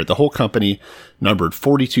 It says, all right, the whole company numbered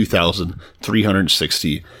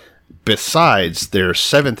 42,360, besides their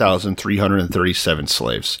 7,337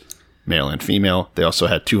 slaves, male and female. They also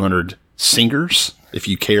had 200 singers, if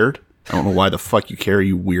you cared. I don't know why the fuck you care,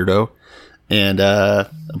 you weirdo. and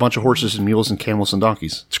a bunch of horses and mules and camels and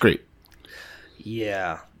donkeys. It's great.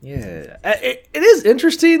 Yeah. It is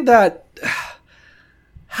interesting that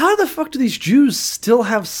how the fuck do these Jews still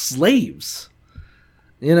have slaves?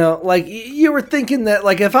 You know, like you were thinking that,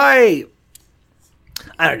 like if I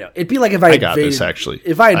don't know, it'd be like if I got invaded, this actually.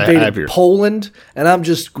 If I invaded your... Poland and I'm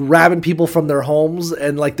just grabbing people from their homes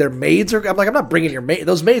and like their maids are, I'm like, I'm not bringing your maid.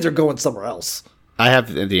 Those maids are going somewhere else. I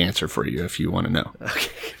have the answer for you if you want to know.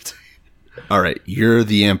 Okay. All right, you're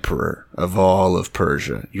the emperor of all of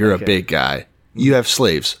Persia. You're a big guy. You have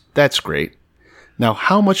slaves. That's great. Now,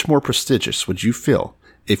 how much more prestigious would you feel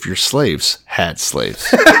if your slaves had slaves?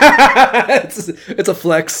 It's a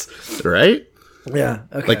flex. Right? Yeah.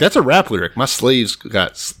 Okay. Like, that's a rap lyric. My slaves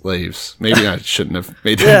got slaves. Maybe I shouldn't have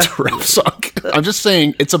made that into a rap song. I'm just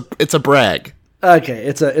saying it's a brag. Okay,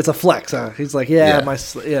 it's a flex, huh? He's like,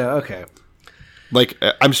 okay. Like,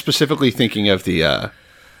 I'm specifically thinking of the,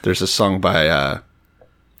 there's a song by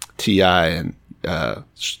T.I. and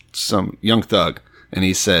some Young Thug, and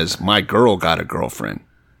he says, "My girl got a girlfriend,"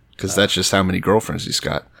 because that's just how many girlfriends he's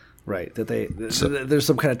got. Right. That there's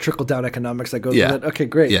some kind of trickle down economics that goes Yeah. with it. Okay,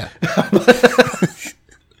 great. Yeah.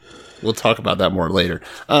 We'll talk about that more later.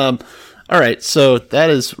 All right, so that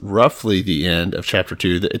is roughly the end of chapter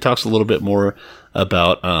 2. It talks a little bit more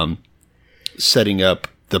about setting up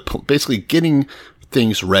basically getting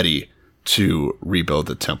things ready to rebuild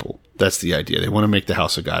the temple. That's the idea. They want to make the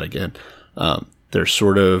house of God again. They're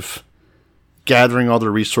sort of gathering all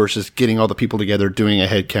their resources, getting all the people together, doing a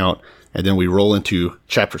head count, and then we roll into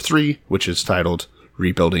chapter 3, which is titled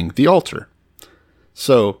Rebuilding the Altar.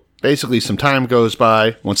 So basically some time goes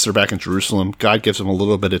by. Once they're back in Jerusalem, God gives them a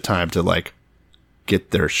little bit of time to like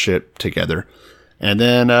get their shit together. And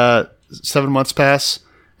then 7 months pass,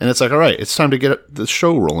 and it's like, all right, it's time to get the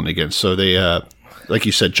show rolling again. So they, like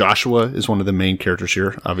you said, Joshua is one of the main characters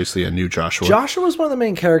here. Obviously, a new Joshua. Joshua is one of the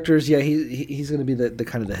main characters. Yeah, he's going to be the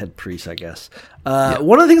kind of the head priest, I guess.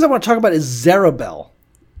 One of the things I want to talk about is Zerubbabel.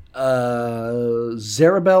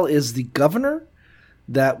 Zerubbabel is the governor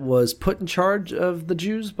that was put in charge of the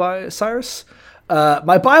Jews by Cyrus.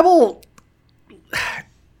 My Bible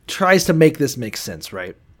tries to make this make sense,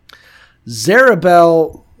 right?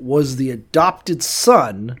 Zerubbabel was the adopted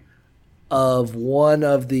son of one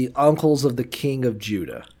of the uncles of the king of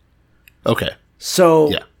Judah. Okay.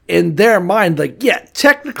 So in their mind, like, yeah,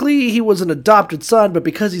 technically he was an adopted son, but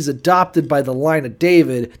because he's adopted by the line of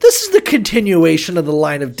David, this is the continuation of the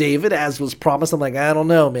line of David as was promised. I'm like, I don't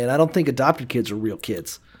know, man. I don't think adopted kids are real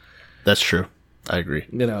kids. That's true. I agree.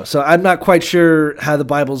 You know, so I'm not quite sure how the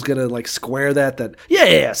Bible's going to like square that.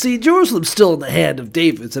 Yeah. See, Jerusalem's still in the hand of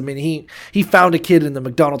David's. I mean, he found a kid in the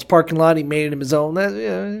McDonald's parking lot. He made him his own.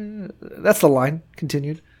 That's the line.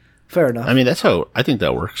 Continued. Fair enough. I mean, I think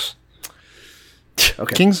that works.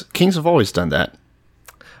 Okay. Kings have always done that.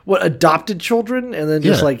 What, adopted children? And then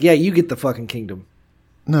just you get the fucking kingdom.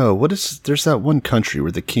 No, there's that one country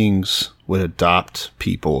where the kings would adopt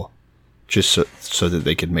people just so that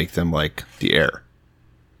they could make them like the heir.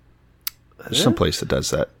 There's some place that does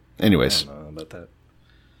that. Anyways. I don't know about that.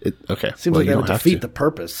 Okay. Seems like that would defeat the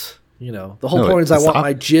purpose. You know, the whole point is I want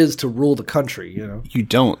my jizz to rule the country, you know. You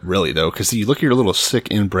don't really, though, because you look at your little sick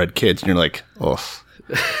inbred kids and you're like, oh.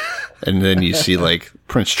 And then you see like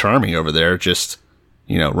Prince Charming over there just,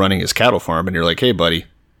 running his cattle farm, and you're like, hey, buddy,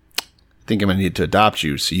 I think I'm going to need to adopt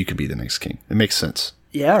you so you can be the next king. It makes sense.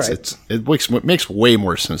 Yeah, all right. It makes way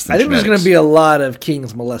more sense than I think genetics. there's going to be a lot of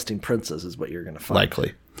kings molesting princes is what you're going to find.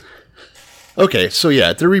 Likely. Okay, so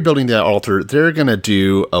yeah, they're rebuilding that altar. They're going to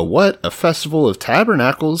do a festival of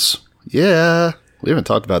tabernacles. Yeah. We haven't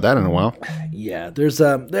talked about that in a while. Yeah, there's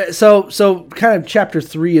so kind of chapter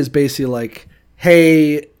 3 is basically like,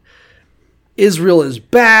 hey, Israel is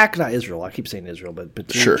back. Not Israel. I keep saying Israel,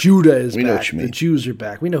 but sure. Judah is we back. Know what you mean. The Jews are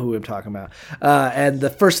back. We know who I'm talking about. And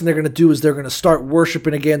the first thing they're going to do is they're going to start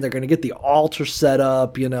worshiping again. They're going to get the altar set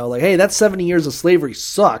up, like, hey, that 70 years of slavery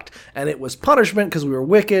sucked, and it was punishment because we were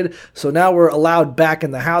wicked, so now we're allowed back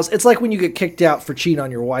in the house. It's like when you get kicked out for cheating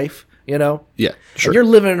on your wife. Yeah, sure. And you're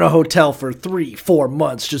living in a hotel for 3-4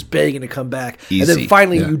 months just begging to come back. Easy. And then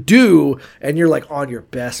finally you do, and you're like on your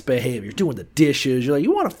best behavior. You're doing the dishes. You're like,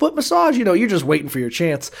 you want a foot massage? You're just waiting for your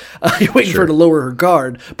chance. You're waiting for her to lower her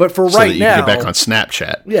guard. But for so right that you now, can get back on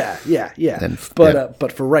Snapchat. Yeah.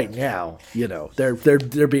 But for right now,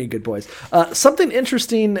 they're being good boys. Something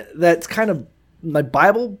interesting that's kind of my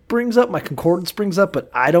Bible brings up, my concordance brings up,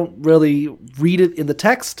 but I don't really read it in the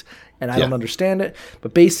text. And I don't understand it.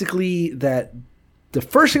 But basically that the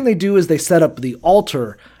first thing they do is they set up the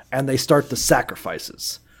altar and they start the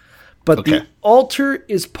sacrifices. But the altar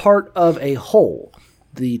is part of a whole,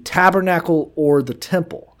 the tabernacle or the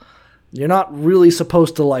temple. You're not really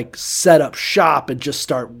supposed to like set up shop and just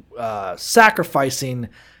start sacrificing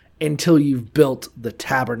until you've built the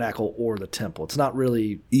tabernacle or the temple. It's not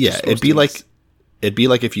really. Yeah, it'd be like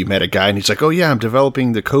if you met a guy and he's like, "Oh yeah, I'm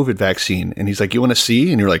developing the COVID vaccine," and he's like, "You want to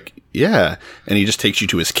see?" And you're like, "Yeah," and he just takes you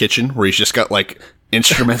to his kitchen where he's just got like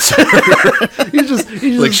instruments. he's just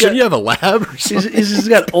like, shouldn't you have a lab or something? He's just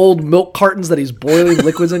got old milk cartons that he's boiling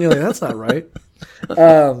liquids in. You're like, that's not right.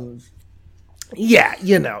 Yeah,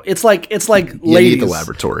 it's like ladies. You need the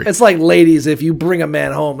laboratory. It's like ladies, if you bring a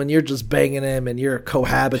man home and you're just banging him and you're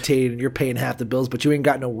cohabitating and you're paying half the bills, but you ain't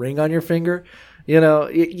got no ring on your finger, you're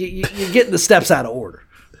getting the steps out of order.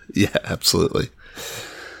 Yeah, absolutely.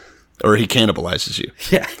 Or he cannibalizes you.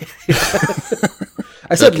 Yeah.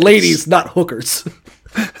 I said ladies, not hookers.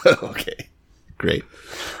 Okay, great.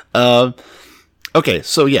 Okay,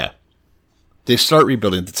 so yeah. They start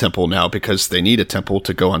rebuilding the temple now because they need a temple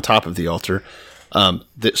to go on top of the altar.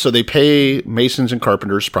 So they pay masons and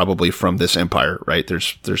carpenters probably from this empire, right?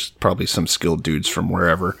 There's probably some skilled dudes from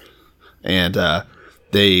wherever. And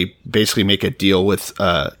they basically make a deal with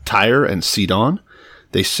Tyre and Sidon.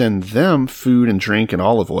 They send them food and drink and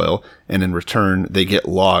olive oil, and in return, they get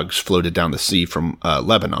logs floated down the sea from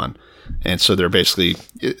Lebanon. And so they're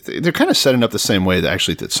kind of setting up the same way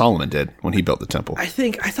that Solomon did when he built the temple. I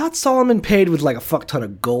thought Solomon paid with like a fuck ton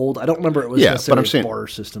of gold. I don't remember it was necessarily a barter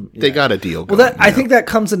system. Yeah. They got a deal going. Well, I think that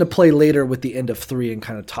comes into play later with the end of 3 and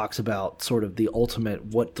kind of talks about sort of the ultimate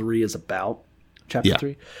what 3 is about. Chapter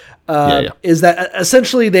 3 is that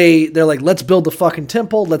essentially they're like, let's build the fucking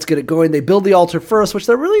temple, let's get it going. They build the altar first, which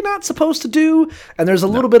they're really not supposed to do, and there's a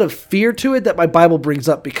little bit of fear to it that my Bible brings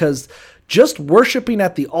up because just worshiping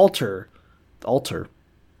at the altar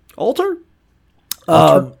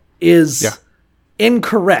is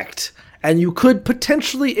incorrect, and you could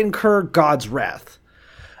potentially incur God's wrath.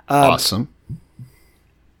 Awesome.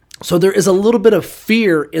 So there is a little bit of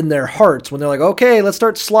fear in their hearts when they're like, okay, let's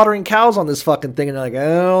start slaughtering cows on this fucking thing. And they're like, I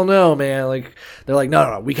don't know, man. Like, they're like,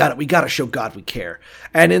 no, we got to show God we care.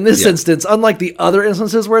 And in this instance, unlike the other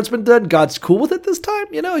instances where it's been done, God's cool with it this time.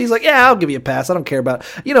 He's like, yeah, I'll give you a pass. I don't care about,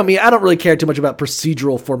 me. I don't really care too much about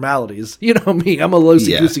procedural formalities. You know me. I'm a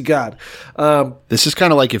loosey-goosey God. This is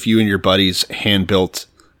kind of like if you and your buddies hand-built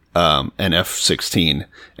an F-16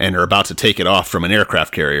 and are about to take it off from an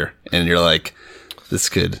aircraft carrier. And you're like, this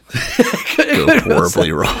could go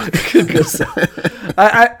horribly wrong.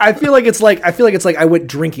 I feel like it's like I went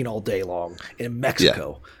drinking all day long in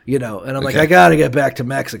Mexico, and I'm like, I gotta get back to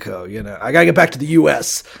Mexico, I gotta get back to the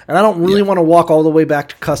U.S. and I don't really want to walk all the way back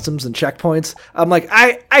to customs and checkpoints. I'm like,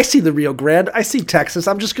 I see the Rio Grande, I see Texas,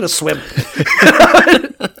 I'm just gonna swim.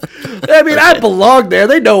 I mean, I belong there.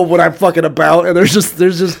 They know what I'm fucking about, and there's just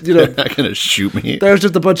they're not gonna shoot me. There's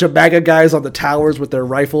just a bunch of MAGA guys on the towers with their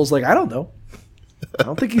rifles. Like, I don't know. I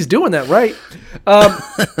don't think he's doing that right.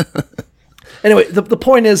 Anyway, the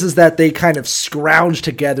point is that they kind of scrounge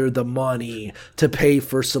together the money to pay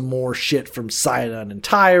for some more shit from Sidon and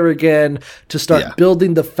Tyre again to start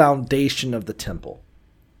building the foundation of the temple.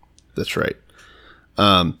 That's right.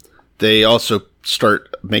 They also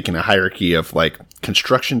start making a hierarchy of like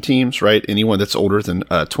construction teams, right? Anyone that's older than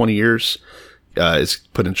 20 years is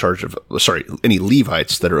put in charge of, any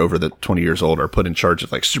Levites that are over the 20 years old are put in charge of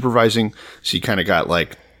like supervising. So you kind of got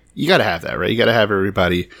like, you got to have that, right? You got to have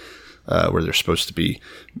everybody where they're supposed to be.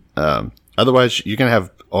 Otherwise, you're going to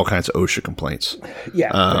have all kinds of OSHA complaints.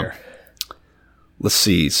 Yeah. Let's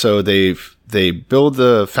see. So they build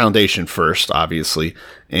the foundation first, obviously.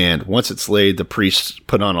 And once it's laid, the priests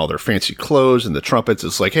put on all their fancy clothes and the trumpets.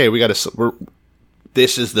 It's like, hey,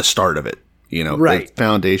 this is the start of it. Right. The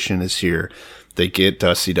foundation is here. They get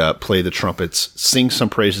dustied up, play the trumpets, sing some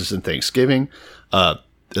praises in thanksgiving. It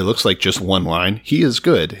looks like just one line. He is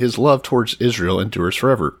good. His love towards Israel endures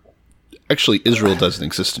forever. Actually, Israel doesn't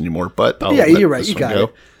exist anymore, but you're right. You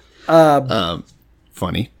got it.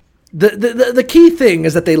 Funny. The key thing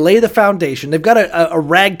is that they lay the foundation. They've got a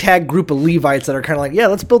ragtag group of Levites that are kind of like, yeah,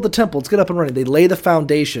 let's build the temple. Let's get up and running. They lay the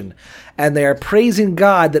foundation, and they are praising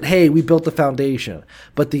God that, hey, we built the foundation.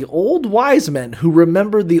 But the old wise men who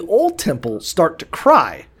remember the old temple start to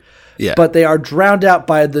cry. Yeah. But they are drowned out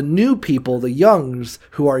by the new people, the youngs,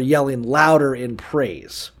 who are yelling louder in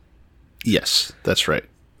praise. Yes, that's right.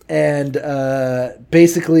 And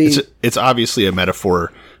basically... It's obviously a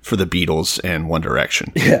metaphor for the Beatles and One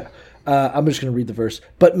Direction. Yeah. I'm just going to read the verse.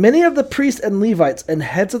 But many of the priests and Levites and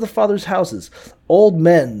heads of the fathers' houses, old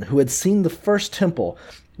men who had seen the first temple,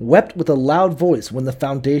 wept with a loud voice when the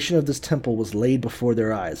foundation of this temple was laid before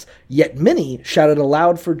their eyes. Yet many shouted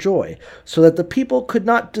aloud for joy, so that the people could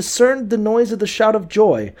not discern the noise of the shout of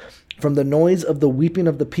joy, from the noise of the weeping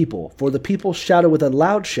of the people. For the people shouted with a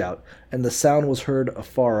loud shout, and the sound was heard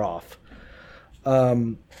afar off.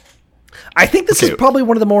 I think this is probably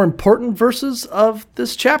one of the more important verses of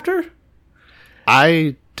this chapter.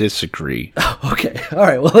 I disagree. Okay, all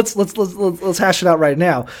right. Well, let's hash it out right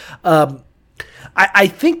now. I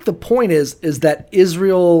think the point is that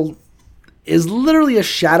Israel is literally a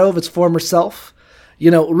shadow of its former self.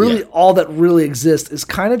 Really all that really exists is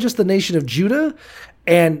kind of just the nation of Judah,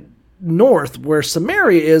 and north where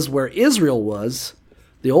Samaria is, where Israel was,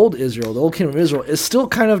 the old kingdom of Israel, is still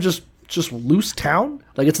kind of just loose town.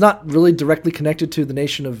 Like, it's not really directly connected to the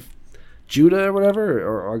nation of Judah or whatever,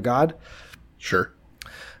 or God. Sure.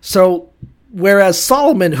 So, whereas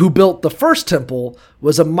Solomon, who built the first temple,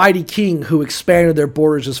 was a mighty king who expanded their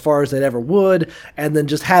borders as far as they'd ever would, and then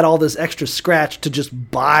just had all this extra scratch to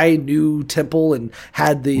just buy new temple and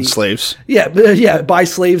had the slaves. Yeah, buy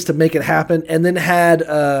slaves to make it happen, and then had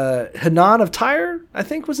Hanan of Tyre, I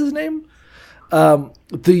think was his name,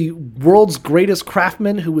 the world's greatest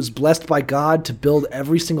craftsman who was blessed by God to build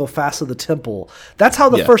every single facet of the temple. That's how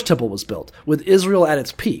the first temple was built, with Israel at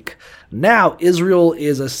its peak. Now Israel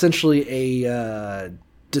is essentially a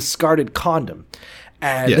discarded condom,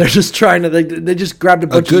 and they're just trying to. They just grabbed a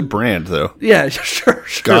bunch of good brand though. Yeah, sure.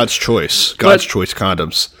 God's choice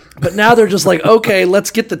condoms. But now they're just like, okay,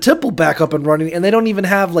 let's get the temple back up and running, and they don't even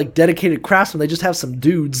have like dedicated craftsmen. They just have some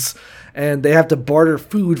dudes, and they have to barter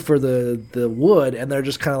food for the wood, and they're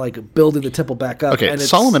just kind of like building the temple back up. Okay, and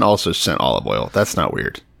Solomon also sent olive oil. That's not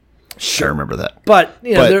weird. Sure, I remember that. But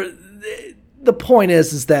the point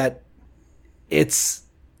is that it's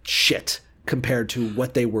shit compared to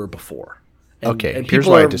what they were before. And here's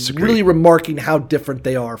why I disagree. Really remarking how different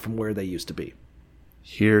they are from where they used to be.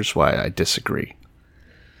 Here's why I disagree.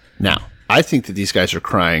 Now, I think that these guys are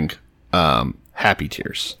crying happy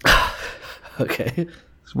tears. Okay.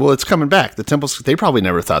 Well, it's coming back. The temples, they probably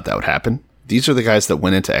never thought that would happen. These are the guys that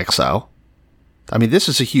went into exile. I mean, this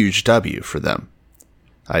is a huge W for them,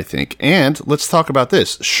 I think. And let's talk about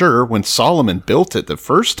this. Sure, when Solomon built it the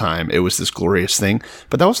first time, it was this glorious thing,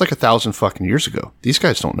 but that was like 1,000 fucking years ago. These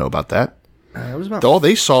guys don't know about that. All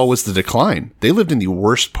they saw was the decline. They lived in the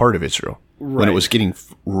worst part of Israel when it was getting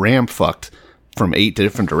ram-fucked from 8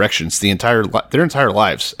 different directions their entire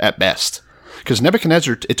lives at best. Because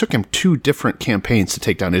Nebuchadnezzar, it took him 2 different campaigns to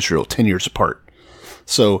take down Israel 10 years apart.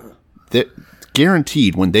 So,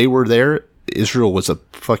 guaranteed, when they were there, Israel was a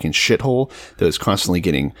fucking shithole that was constantly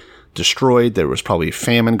getting destroyed. There was probably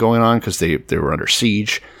famine going on because they were under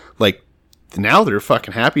siege. Like, now they're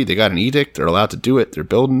fucking happy. They got an edict. They're allowed to do it. They're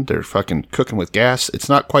building. They're fucking cooking with gas. It's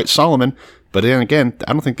not quite Solomon, but then again,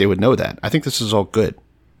 I don't think they would know that. I think this is all good.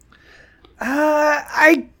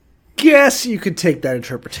 I guess you could take that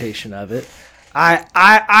interpretation of it.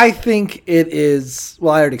 I think it is.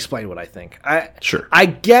 Well, I already explained what I think. Sure. I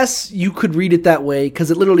guess you could read it that way because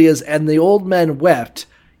it literally is. And the old men wept,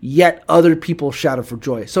 yet other people shouted for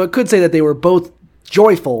joy. So it could say that they were both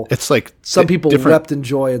joyful. It's like some people wept in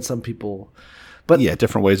joy, and some people. But yeah,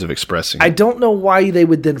 different ways of expressing it. I don't know why they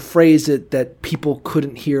would then phrase it that people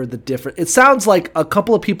couldn't hear the difference. It sounds like a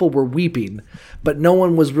couple of people were weeping, but no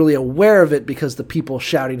one was really aware of it because the people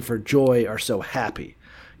shouting for joy are so happy.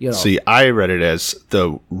 See, I read it as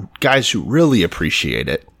the guys who really appreciate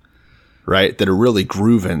it, right? That are really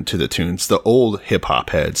grooving to the tunes, the old hip hop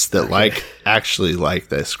heads that actually like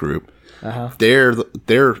this group.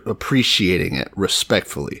 They're appreciating it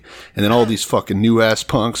respectfully, and then all these fucking new ass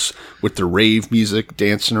punks with their rave music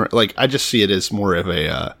dancing around. Like, I just see it as more of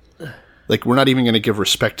a like, we're not even going to give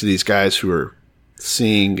respect to these guys who are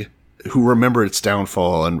who remember its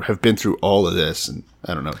downfall and have been through all of this, and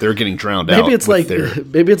I don't know, they're getting drowned out. Maybe it's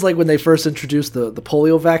like when they first introduced the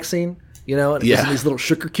polio vaccine, and it was in these little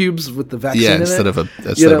sugar cubes with the vaccine in it. instead of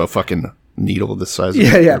a fucking needle the size of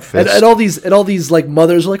your fist. And all these like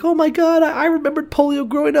mothers are like, oh my god, I remembered polio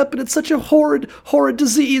growing up, and it's such a horrid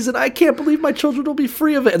disease, and I can't believe my children will be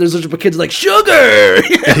free of it. And there's a bunch of kids like, sugar.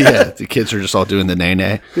 Yeah, the kids are just all doing the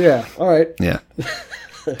nay. Yeah, all right. Yeah.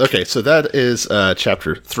 Okay, so that is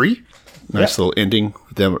chapter 3. Nice little ending,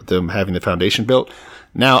 them having the foundation built.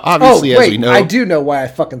 Now, obviously, as we know, I do know why I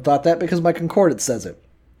fucking thought that, because my concordance says it.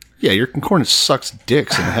 Yeah, your concordance sucks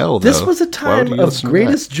dicks in hell, though. This was a time of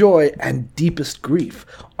greatest joy and deepest grief.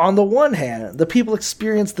 On the one hand, the people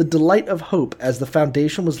experienced the delight of hope as the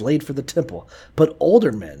foundation was laid for the temple. But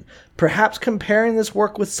older men, perhaps comparing this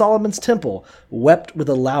work with Solomon's temple, wept with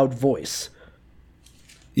a loud voice.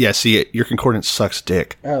 Yeah, see, your concordance sucks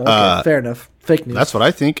dick. Oh, okay, fair enough. Fake news. That's what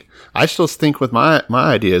I think. I still think with my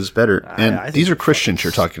idea is better. And these are Christians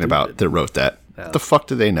you're talking about that wrote that. What the fuck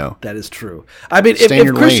do they know? That is true. I mean, Stay in if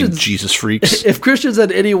your Christians, lane, Jesus freaks. If Christians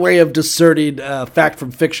had any way of discerning fact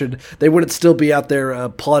from fiction, they wouldn't still be out there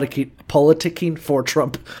politicking for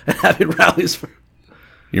Trump and having rallies for.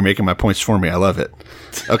 You're making my points for me. I love it.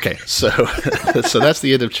 Okay, so that's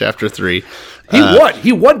the end of chapter 3. He won.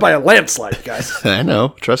 He won by a landslide, guys. I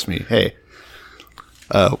know. Trust me. Hey.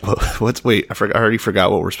 Wait, I already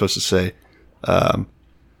forgot what we're supposed to say.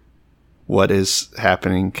 What is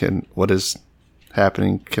happening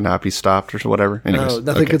cannot be stopped or whatever. Anyways,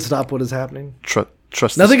 nothing can stop what is happening.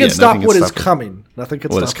 Trust. Nothing can stop what is coming. Nothing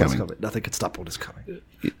can stop what is coming. Nothing can stop what is coming.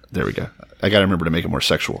 There we go. I got to remember to make it more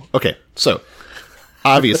sexual. Okay, so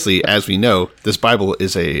obviously, as we know, this Bible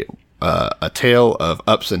is a tale of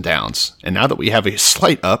ups and downs. And now that we have a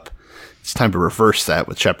slight up, it's time to reverse that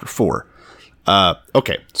with chapter 4.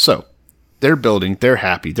 Okay, so they're building, they're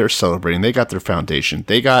happy, they're celebrating, they got their foundation,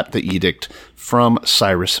 they got the edict from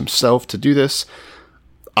Cyrus himself to do this.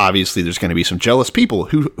 Obviously, there's going to be some jealous people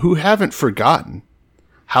who haven't forgotten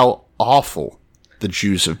how awful the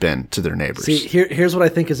Jews have been to their neighbors. See, here's what I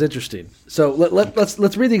think is interesting. So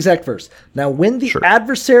let's read the exact verse. Now, when the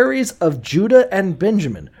adversaries of Judah and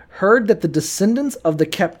Benjamin heard that the descendants of the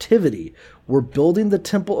captivity were building the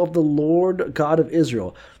temple of the Lord God of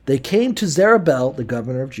Israel, they came to Zerubbabel, the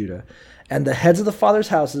governor of Judah, and the heads of the fathers'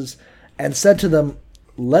 houses, and said to them,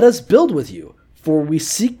 "Let us build with you, for we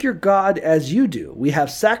seek your God as you do. We have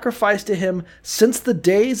sacrificed to him since the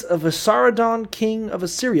days of Esarhaddon, king of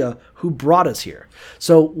Assyria, who brought us here."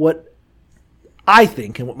 So what I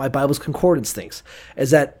think, and what my Bible's concordance thinks,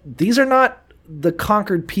 is that these are not the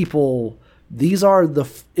conquered people. These are the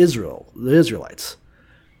Israelites.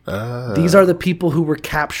 These are the people who were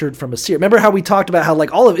captured from Assyria. Remember how we talked about how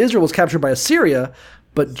like all of Israel was captured by Assyria,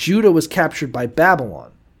 but Judah was captured by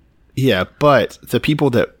Babylon. Yeah, but the people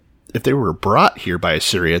that, if they were brought here by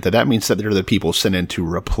Assyria, that means that they're the people sent in to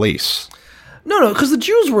replace. No, because the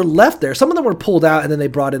Jews were left there. Some of them were pulled out, and then they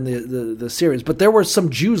brought in the Syrians. But there were some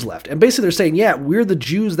Jews left. And basically they're saying, yeah, we're the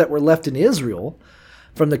Jews that were left in Israel,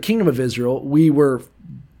 from the kingdom of Israel. We were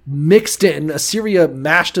mixed in. Assyria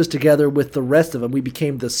mashed us together with the rest of them. We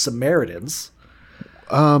became the Samaritans.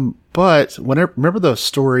 But remember the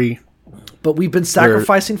story... But we've been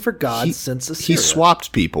sacrificing for God since Assyria. He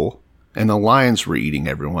swapped people, and the lions were eating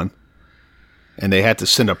everyone. And they had to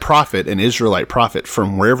send a prophet, an Israelite prophet,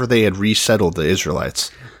 from wherever they had resettled the Israelites.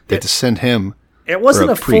 They had to send him. It wasn't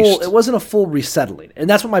a full resettling, and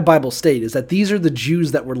that's what my Bible states: is that these are the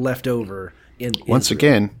Jews that were left over in. Once Israel.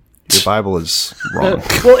 Again, your Bible is wrong.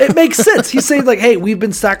 Well, it makes sense. He's saying like, "Hey, we've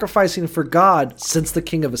been sacrificing for God since the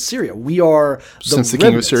king of Assyria. We are since the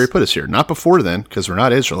king of Assyria put us here, not before then, because we're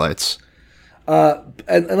not Israelites." And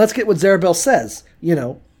let's get what Zerubbabel says.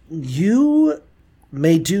 You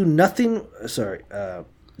may do nothing.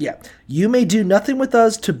 You may do nothing with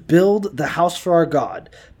us to build the house for our God,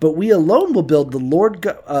 but we alone will build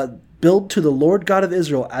build to the Lord God of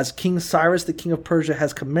Israel, as King Cyrus, the king of Persia,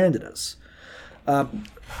 has commanded us.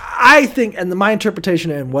 I think, and my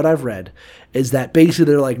interpretation and what I've read is that basically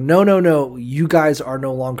they're like, no, you guys are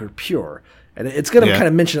no longer pure, and it's going to kind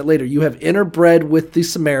of mention it later. You have interbred with the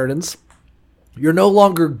Samaritans. You're no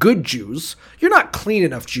longer good Jews. You're not clean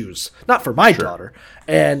enough Jews. Not for my daughter.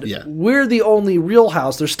 And we're the only real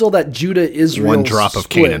house. There's still that Judah-Israel one drop of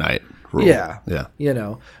split. Canaanite rule. Yeah.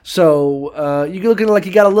 So you're looking like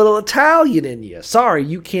you got a little Italian in you. Sorry,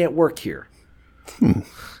 you can't work here.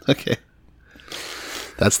 Okay.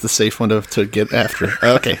 That's the safe one to get after.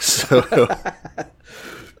 Okay, so...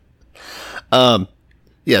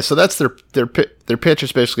 so that's their pitch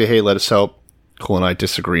is basically, hey, let us help. Cole and I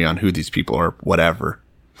disagree on who these people are, whatever.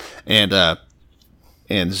 And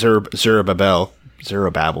Zerubbabel,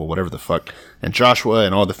 whatever the fuck, and Joshua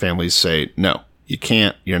and all the families say, no, you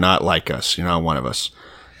can't, you're not like us, you're not one of us.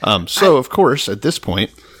 Of course, at this point,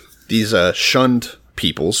 these shunned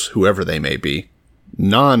peoples, whoever they may be,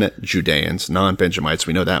 non-Judeans, non-Benjamites,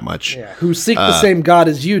 we know that much. Yeah, who seek the same God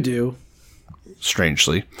as you do.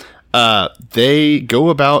 Strangely. They go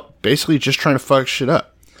about basically just trying to fuck shit up.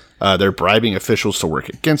 They're bribing officials to work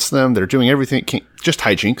against them. They're doing everything, just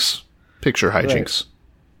hijinks, picture hijinks,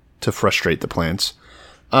 to frustrate the plans.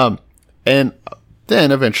 And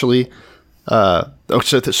then eventually, so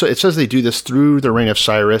it says they do this through the reign of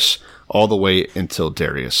Cyrus all the way until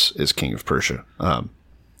Darius is king of Persia,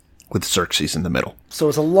 with Xerxes in the middle. So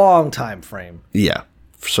it's a long time frame. Yeah.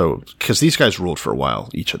 So, because these guys ruled for a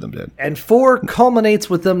while, each of them did. And 4 culminates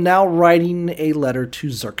with them now writing a letter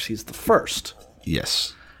to Xerxes the First.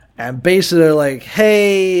 Yes. And basically they're like,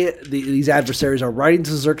 hey, these adversaries are writing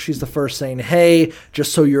to Xerxes the First saying, hey,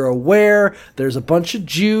 just so you're aware, there's a bunch of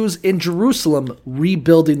Jews in Jerusalem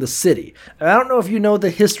rebuilding the city. And I don't know if you know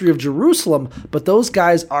the history of Jerusalem, but those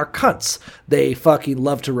guys are cunts. They fucking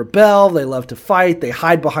love to rebel. They love to fight. They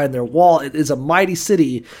hide behind their wall. It is a mighty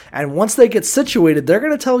city. And once they get situated, they're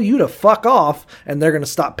going to tell you to fuck off, and they're going to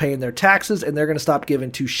stop paying their taxes, and they're going to stop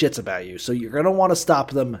giving two shits about you. So you're going to want to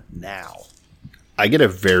stop them now. I get a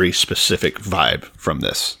very specific vibe from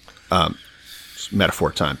this.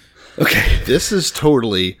 Metaphor time. Okay. This is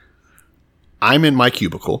totally, I'm in my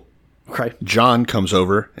cubicle. Okay. John comes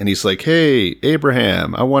over and he's like, hey,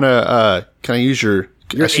 Abraham, I want to, can I use your...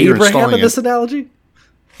 You're Abraham in this analogy?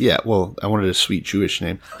 Yeah, well, I wanted a sweet Jewish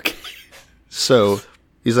name. Okay. So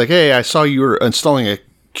he's like, hey, I saw you were installing a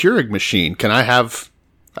Keurig machine. Can I have...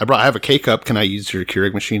 I have a K-Cup. Can I use your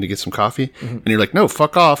Keurig machine to get some coffee? Mm-hmm. And you're like, no,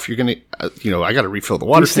 fuck off. You're going to, I got to refill the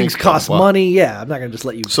water. These things cost money. Yeah, I'm not going to just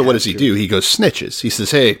let you. So what does he do? He goes snitches. He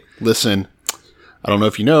says, hey, listen, I don't know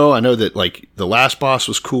if you know. I know that like the last boss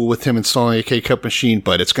was cool with him installing a K-Cup machine,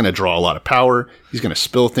 but it's going to draw a lot of power. He's going to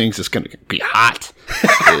spill things. It's going to be hot.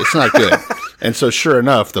 It's not good. And so sure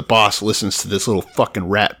enough, the boss listens to this little fucking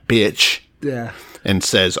rat bitch. Yeah. And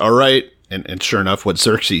says, all right. And sure enough, what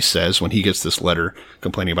Xerxes says when he gets this letter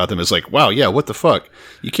complaining about them is like, wow, yeah, what the fuck?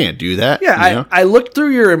 You can't do that. Yeah, I looked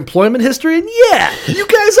through your employment history, and yeah, you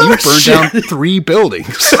guys are You burned down 3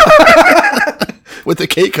 buildings with the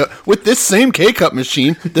K-Cup, with this same K-Cup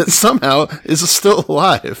machine that somehow is still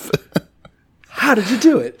alive. How did you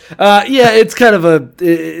do it? Yeah, it's kind of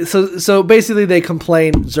a... So basically they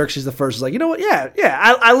complain. Xerxes the First is like, you know what? Yeah,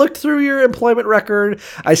 I looked through your employment record.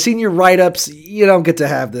 I seen your write-ups. You don't get to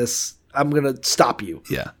have this. I'm going to stop you.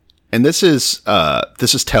 Yeah. And this is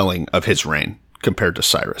telling of his reign compared to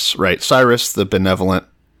Cyrus, right? Cyrus, the benevolent,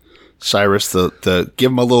 Cyrus, the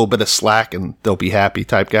give him a little bit of slack and they'll be happy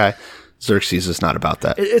type guy. Xerxes is not about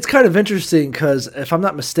that. It's kind of interesting because if I'm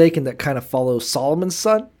not mistaken, that kind of follows Solomon's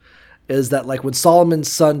son. Is that like when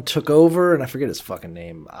Solomon's son took over, and I forget his fucking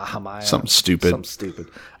name, Ahamiah. Something stupid.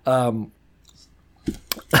 When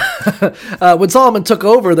Solomon took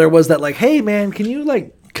over, there was that like, hey man, can you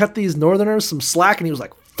like cut these northerners some slack? And he was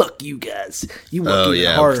like, fuck you guys, you work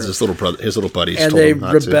even harder. His little buddies and told they him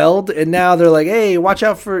not rebelled to. And now they're like, hey, watch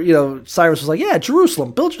out for, Cyrus was like, yeah,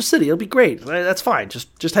 Jerusalem, build your city, it'll be great, that's fine,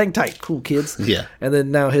 just hang tight, cool kids. Yeah. And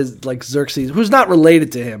then now his like Xerxes, who's not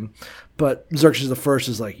related to him, but Xerxes the First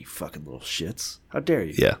is like, you fucking little shits, how dare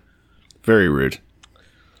you? Yeah, very rude.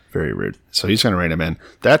 So he's gonna rein him in.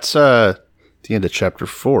 That's the end of chapter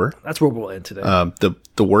 4. That's where we'll end today.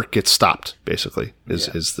 The work gets stopped, basically,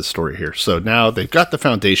 is the story here. So now they've got the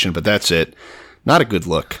foundation, but that's it. Not a good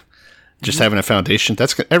look. Just having a foundation,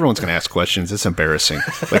 everyone's going to ask questions. It's embarrassing.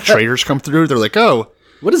 Like traders come through, they're like, "Oh,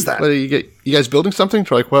 what is that? What, you guys building something?"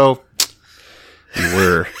 They're like, "Well, we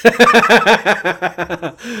were."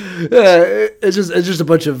 It's just a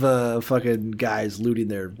bunch of fucking guys looting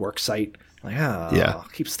their work site.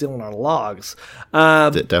 Like, keep stealing our logs.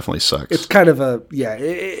 That definitely sucks. It's kind of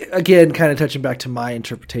again, kind of touching back to my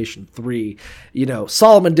interpretation 3.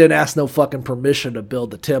 Solomon didn't ask no fucking permission to build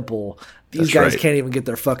the temple. These guys can't even get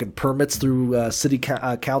their fucking permits through city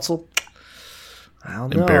council. I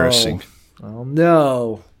don't know. Embarrassing. I don't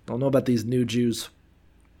know about these new Jews.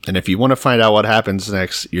 And if you want to find out what happens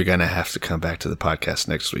next, you're going to have to come back to the podcast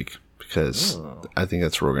next week because I think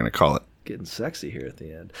that's what we're going to call it. Getting sexy here at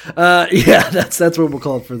the end. Yeah, that's what we'll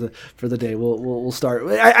call it for the day. We'll start.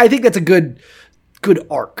 I think that's a good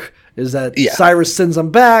arc. Is that Cyrus sends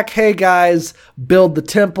them back? Hey guys, build the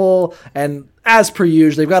temple, and as per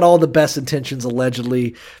usual, they've got all the best intentions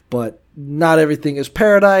allegedly, but not everything is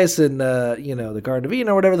paradise, and the Garden of Eden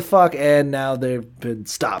or whatever the fuck, and now they've been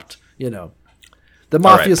stopped. The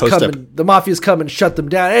mafia's coming. The mafia's come and shut them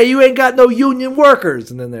down. Hey, you ain't got no union workers,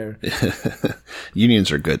 and then they're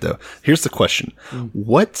unions are good though. Here's the question: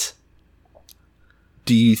 What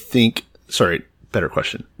do you think? Sorry, better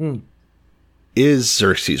question. Is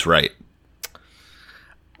Xerxes right?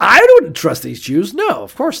 I don't trust these Jews. No,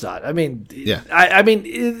 of course not. I mean,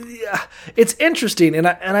 it's interesting, and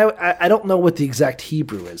I don't know what the exact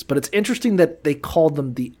Hebrew is, but it's interesting that they called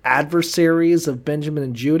them the adversaries of Benjamin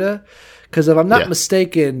and Judah. Because if I'm not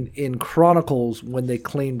mistaken, in Chronicles, when they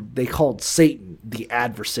called Satan the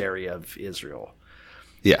adversary of Israel.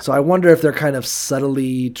 Yeah. So I wonder if they're kind of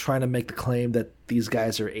subtly trying to make the claim that these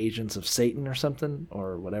guys are agents of Satan or something,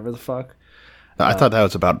 or whatever the fuck. I thought that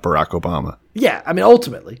was about Barack Obama. Yeah, I mean,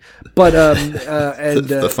 ultimately. But and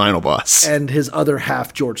the final boss. And his other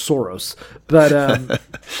half, George Soros. But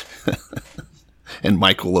and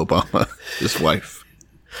Michael Obama, his wife.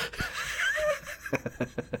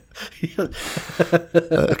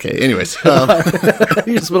 Okay, anyways.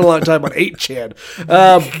 You spent a lot of time on 8chan.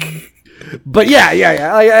 But yeah.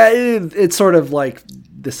 It's sort of like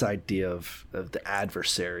this idea of the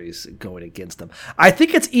adversaries going against them. I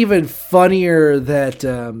think it's even funnier that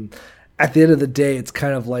at the end of the day, it's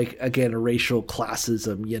kind of like, again, a racial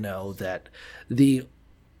classism, that the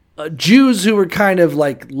Jews who were kind of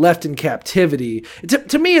like left in captivity.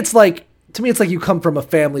 To me, it's like you come from a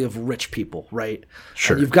family of rich people, right?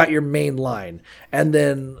 Sure. And you've got your main line, and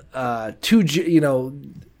then a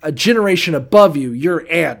generation above you, your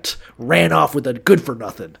aunt ran off with a good for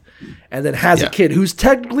nothing, and then has a kid who's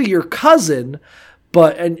technically your cousin,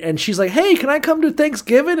 but and she's like, "Hey, can I come to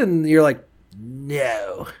Thanksgiving?" And you're like,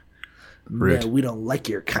 "No, Rude. no, we don't like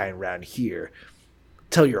your kind around here.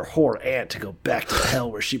 Tell your whore aunt to go back to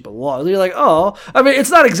hell where she belongs." You're like, oh, I mean, it's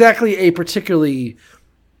not exactly a particularly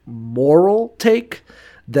moral take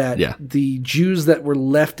that the Jews that were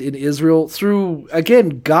left in Israel through,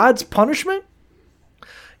 again, God's punishment,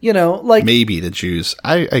 like maybe the Jews.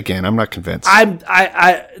 I'm not convinced.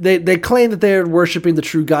 They claim that they're worshiping the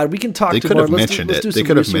true God. We can talk. They to could more. have mentioned it. They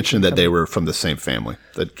could have mentioned that they were. were from the same family.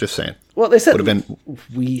 Just saying. Well, they said would have been.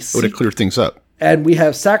 Would have cleared things up. And we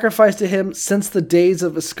have sacrificed to him since the days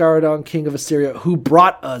of Esarhaddon, king of Assyria, who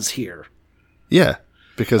brought us here. Yeah,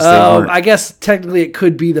 because they weren't. I guess technically it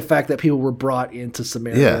could be the fact that people were brought into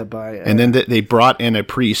Samaria by. And then they brought in a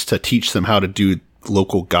priest to teach them how to do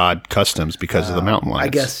local god customs because of the mountain lions. I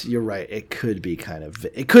guess you're right. It could be kind of.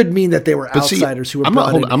 It could mean that they were outsiders who were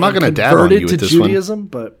brought in. I'm not going to dab on you with this Judaism,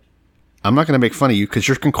 but I'm not going to make fun of you because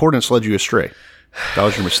your concordance led you astray. That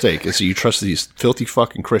was your mistake. Is that you trusted these filthy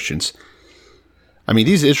fucking Christians. I mean,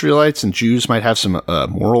 these Israelites and Jews might have some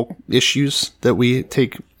moral issues that we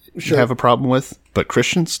have a problem with, but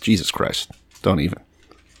Christians, Jesus Christ, don't even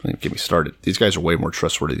get me started. These guys are way more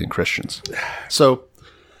trustworthy than Christians. So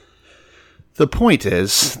the point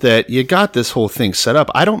is that you got this whole thing set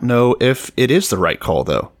up. I don't know if it is the right call,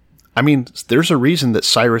 though. I mean, there's a reason that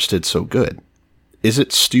Cyrus did so good. Is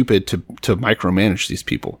it stupid to micromanage these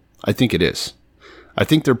people? I think it is. I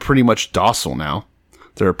think they're pretty much docile now.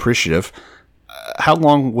 They're appreciative. How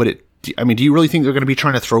long would it? Do you really think they're going to be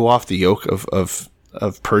trying to throw off the yoke of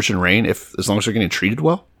Persian reign as long as they're getting treated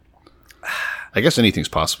well? I guess anything's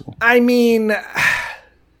possible. I mean,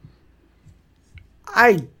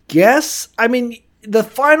 I guess. I mean, the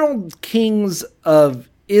final kings of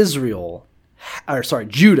Judah,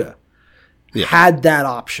 had that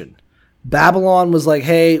option. Babylon was like,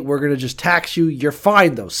 "Hey, we're going to just tax you. You're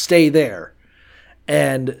fine though. Stay there."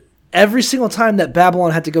 And every single time that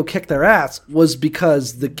Babylon had to go kick their ass was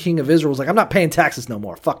because the king of Israel was like, "I'm not paying taxes no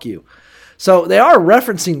more. Fuck you." So they are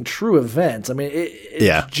referencing true events. I mean,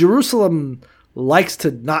 Jerusalem likes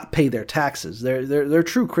to not pay their taxes. They're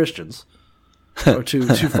true Christians or true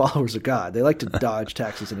followers of God. They like to dodge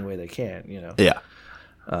taxes any way they can. Yeah.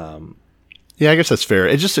 I guess that's fair.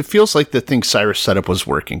 It feels like the thing Cyrus set up was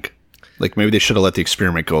working. Like maybe they should have let the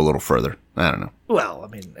experiment go a little further. I don't know. Well, I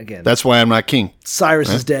mean, again, that's why I'm not king. Cyrus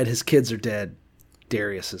is dead. His kids are dead.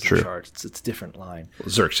 Darius is in charge. It's a different line.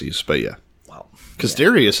 Xerxes, but yeah. Wow. Because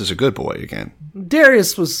Darius is a good boy again.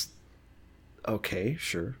 Darius was okay,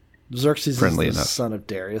 sure. Xerxes friendly is the enough. Son of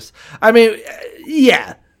Darius. I mean,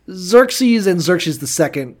 yeah. Xerxes and Xerxes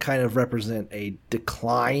II kind of represent a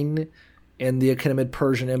decline in the Achaemenid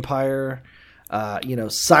Persian Empire.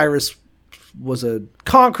 Cyrus was a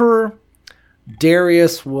conqueror.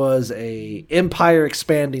 Darius was a empire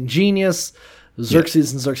expanding genius.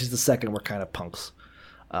 Xerxes and Xerxes II were kind of punks.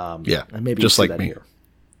 And maybe just like me. Here.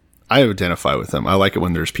 I identify with them. I like it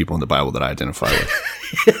when there's people in the Bible that I identify with.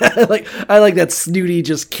 I like that snooty,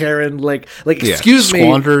 just Karen, excuse me.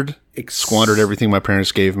 Squandered everything my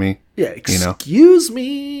parents gave me. Yeah, excuse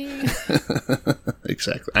me.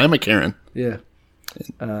 Exactly. I'm a Karen. Yeah.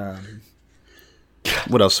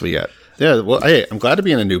 What else do we got? Yeah, well, hey, I'm glad to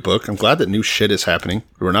be in a new book. I'm glad that new shit is happening.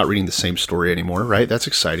 We're not reading the same story anymore, right? That's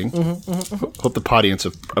exciting. Hope the audience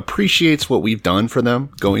appreciates what we've done for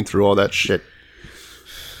them, going through all that shit.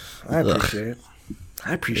 I appreciate it.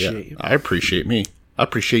 I appreciate you. I appreciate me. I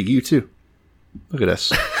appreciate you, too. Look at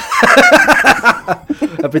us.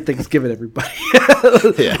 Happy Thanksgiving, everybody.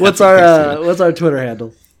 What's our Twitter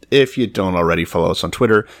handle? If you don't already, follow us on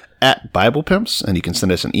Twitter @BiblePimps, and you can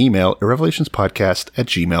send us an email at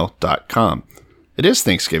revelationspodcast@gmail.com. It is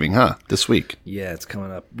Thanksgiving, huh? This week. Yeah, it's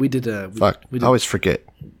coming up. We did I always forget.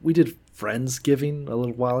 We did Friendsgiving a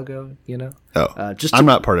little while ago, I'm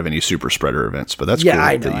not part of any super spreader events, but that's cool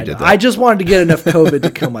I that you did that. I just wanted to get enough COVID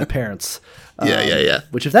to kill my parents. Yeah.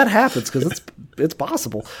 Which, if that happens, because it's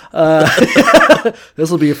possible,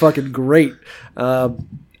 this will be fucking great.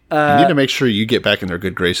 You need to make sure you get back in their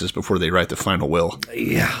good graces before they write the final will.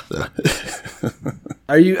 Yeah.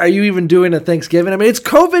 Are you even doing a Thanksgiving? I mean, it's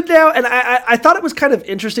COVID now, and I thought it was kind of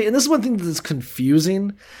interesting. And this is one thing that's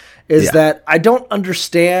confusing, is that I don't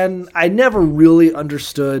understand. I never really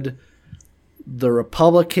understood the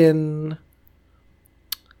Republican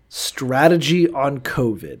strategy on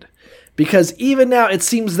COVID, because even now it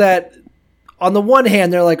seems that on the one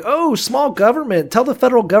hand, they're like, oh, small government, tell the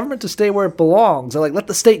federal government to stay where it belongs. They're like, let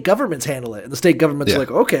the state governments handle it. And the state government's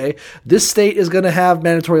like, okay, this state is going to have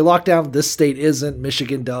mandatory lockdown. This state isn't.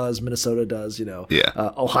 Michigan does. Minnesota does,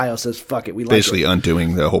 Ohio says, fuck it. We basically like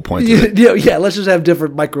undoing the whole point. Yeah, let's just have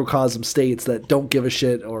different microcosm states that don't give a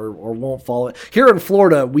shit or won't follow it. Here in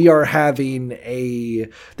Florida, we are having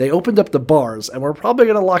they opened up the bars, and we're probably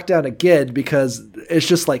going to lock down again because it's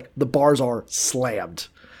just like the bars are slammed.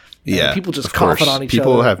 And people just coughing on each other.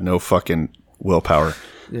 People have no fucking willpower.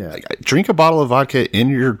 Yeah. Drink a bottle of vodka in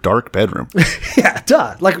your dark bedroom. Yeah,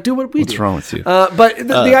 duh. Like, do what we do. What's wrong with you? But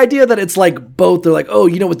the idea that it's like both, they're like, oh,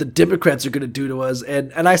 you know what the Democrats are going to do to us.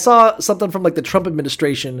 And I saw something from like the Trump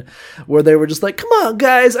administration where they were just like, come on,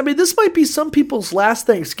 guys. I mean, this might be some people's last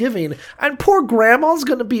Thanksgiving, and poor grandma's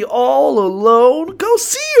going to be all alone. Go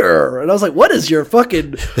see her. And I was like, what is your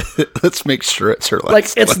fucking... Let's make sure it's her last Like,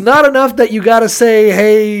 it's not enough that you got to say,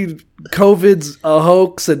 hey... COVID's a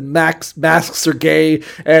hoax and masks are gay,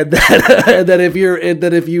 and that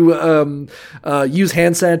if you use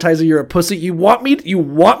hand sanitizer, you're a pussy. You want me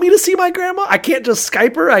to see my grandma? I can't just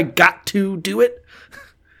Skype her. I got to do it.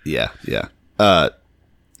 Yeah.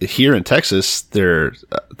 Here in Texas,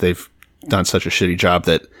 they've done such a shitty job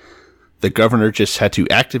that the governor just had to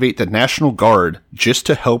activate the National Guard just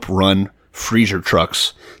to help run freezer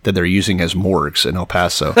trucks that they're using as morgues in El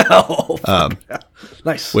Paso.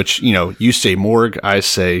 Nice. Which, you say morgue, I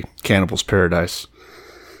say Cannibal's Paradise.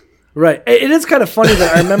 Right. It is kind of funny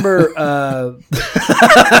that I remember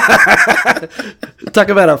talk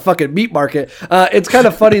about a fucking meat market. It's kind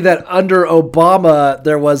of funny that under Obama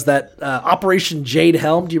there was that Operation Jade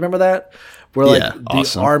Helm. Do you remember that? Where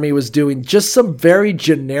the army was doing just some very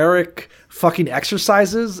generic fucking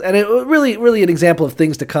exercises, and it was really an example of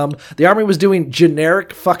things to come. The army was doing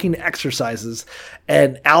generic fucking exercises,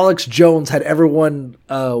 and Alex Jones had everyone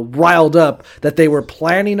riled up that they were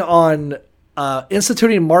planning on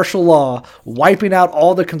instituting martial law, wiping out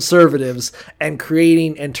all the conservatives, and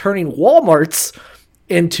turning Walmarts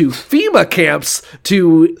into FEMA camps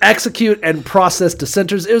to execute and process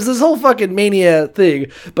dissenters. It was this whole fucking mania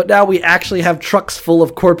thing, but now we actually have trucks full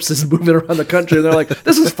of corpses moving around the country, and they're like,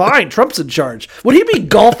 this is fine, Trump's in charge. Would he be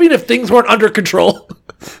golfing if things weren't under control?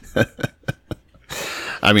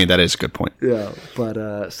 I mean, that is a good point. Yeah,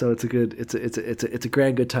 but so it's a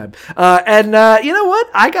grand good time. And you know what?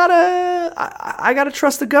 I gotta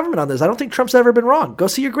trust the government on this. I don't think Trump's ever been wrong. Go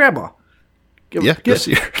see your grandma.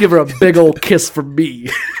 Give her a big old kiss from me.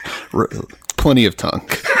 Plenty of tongue.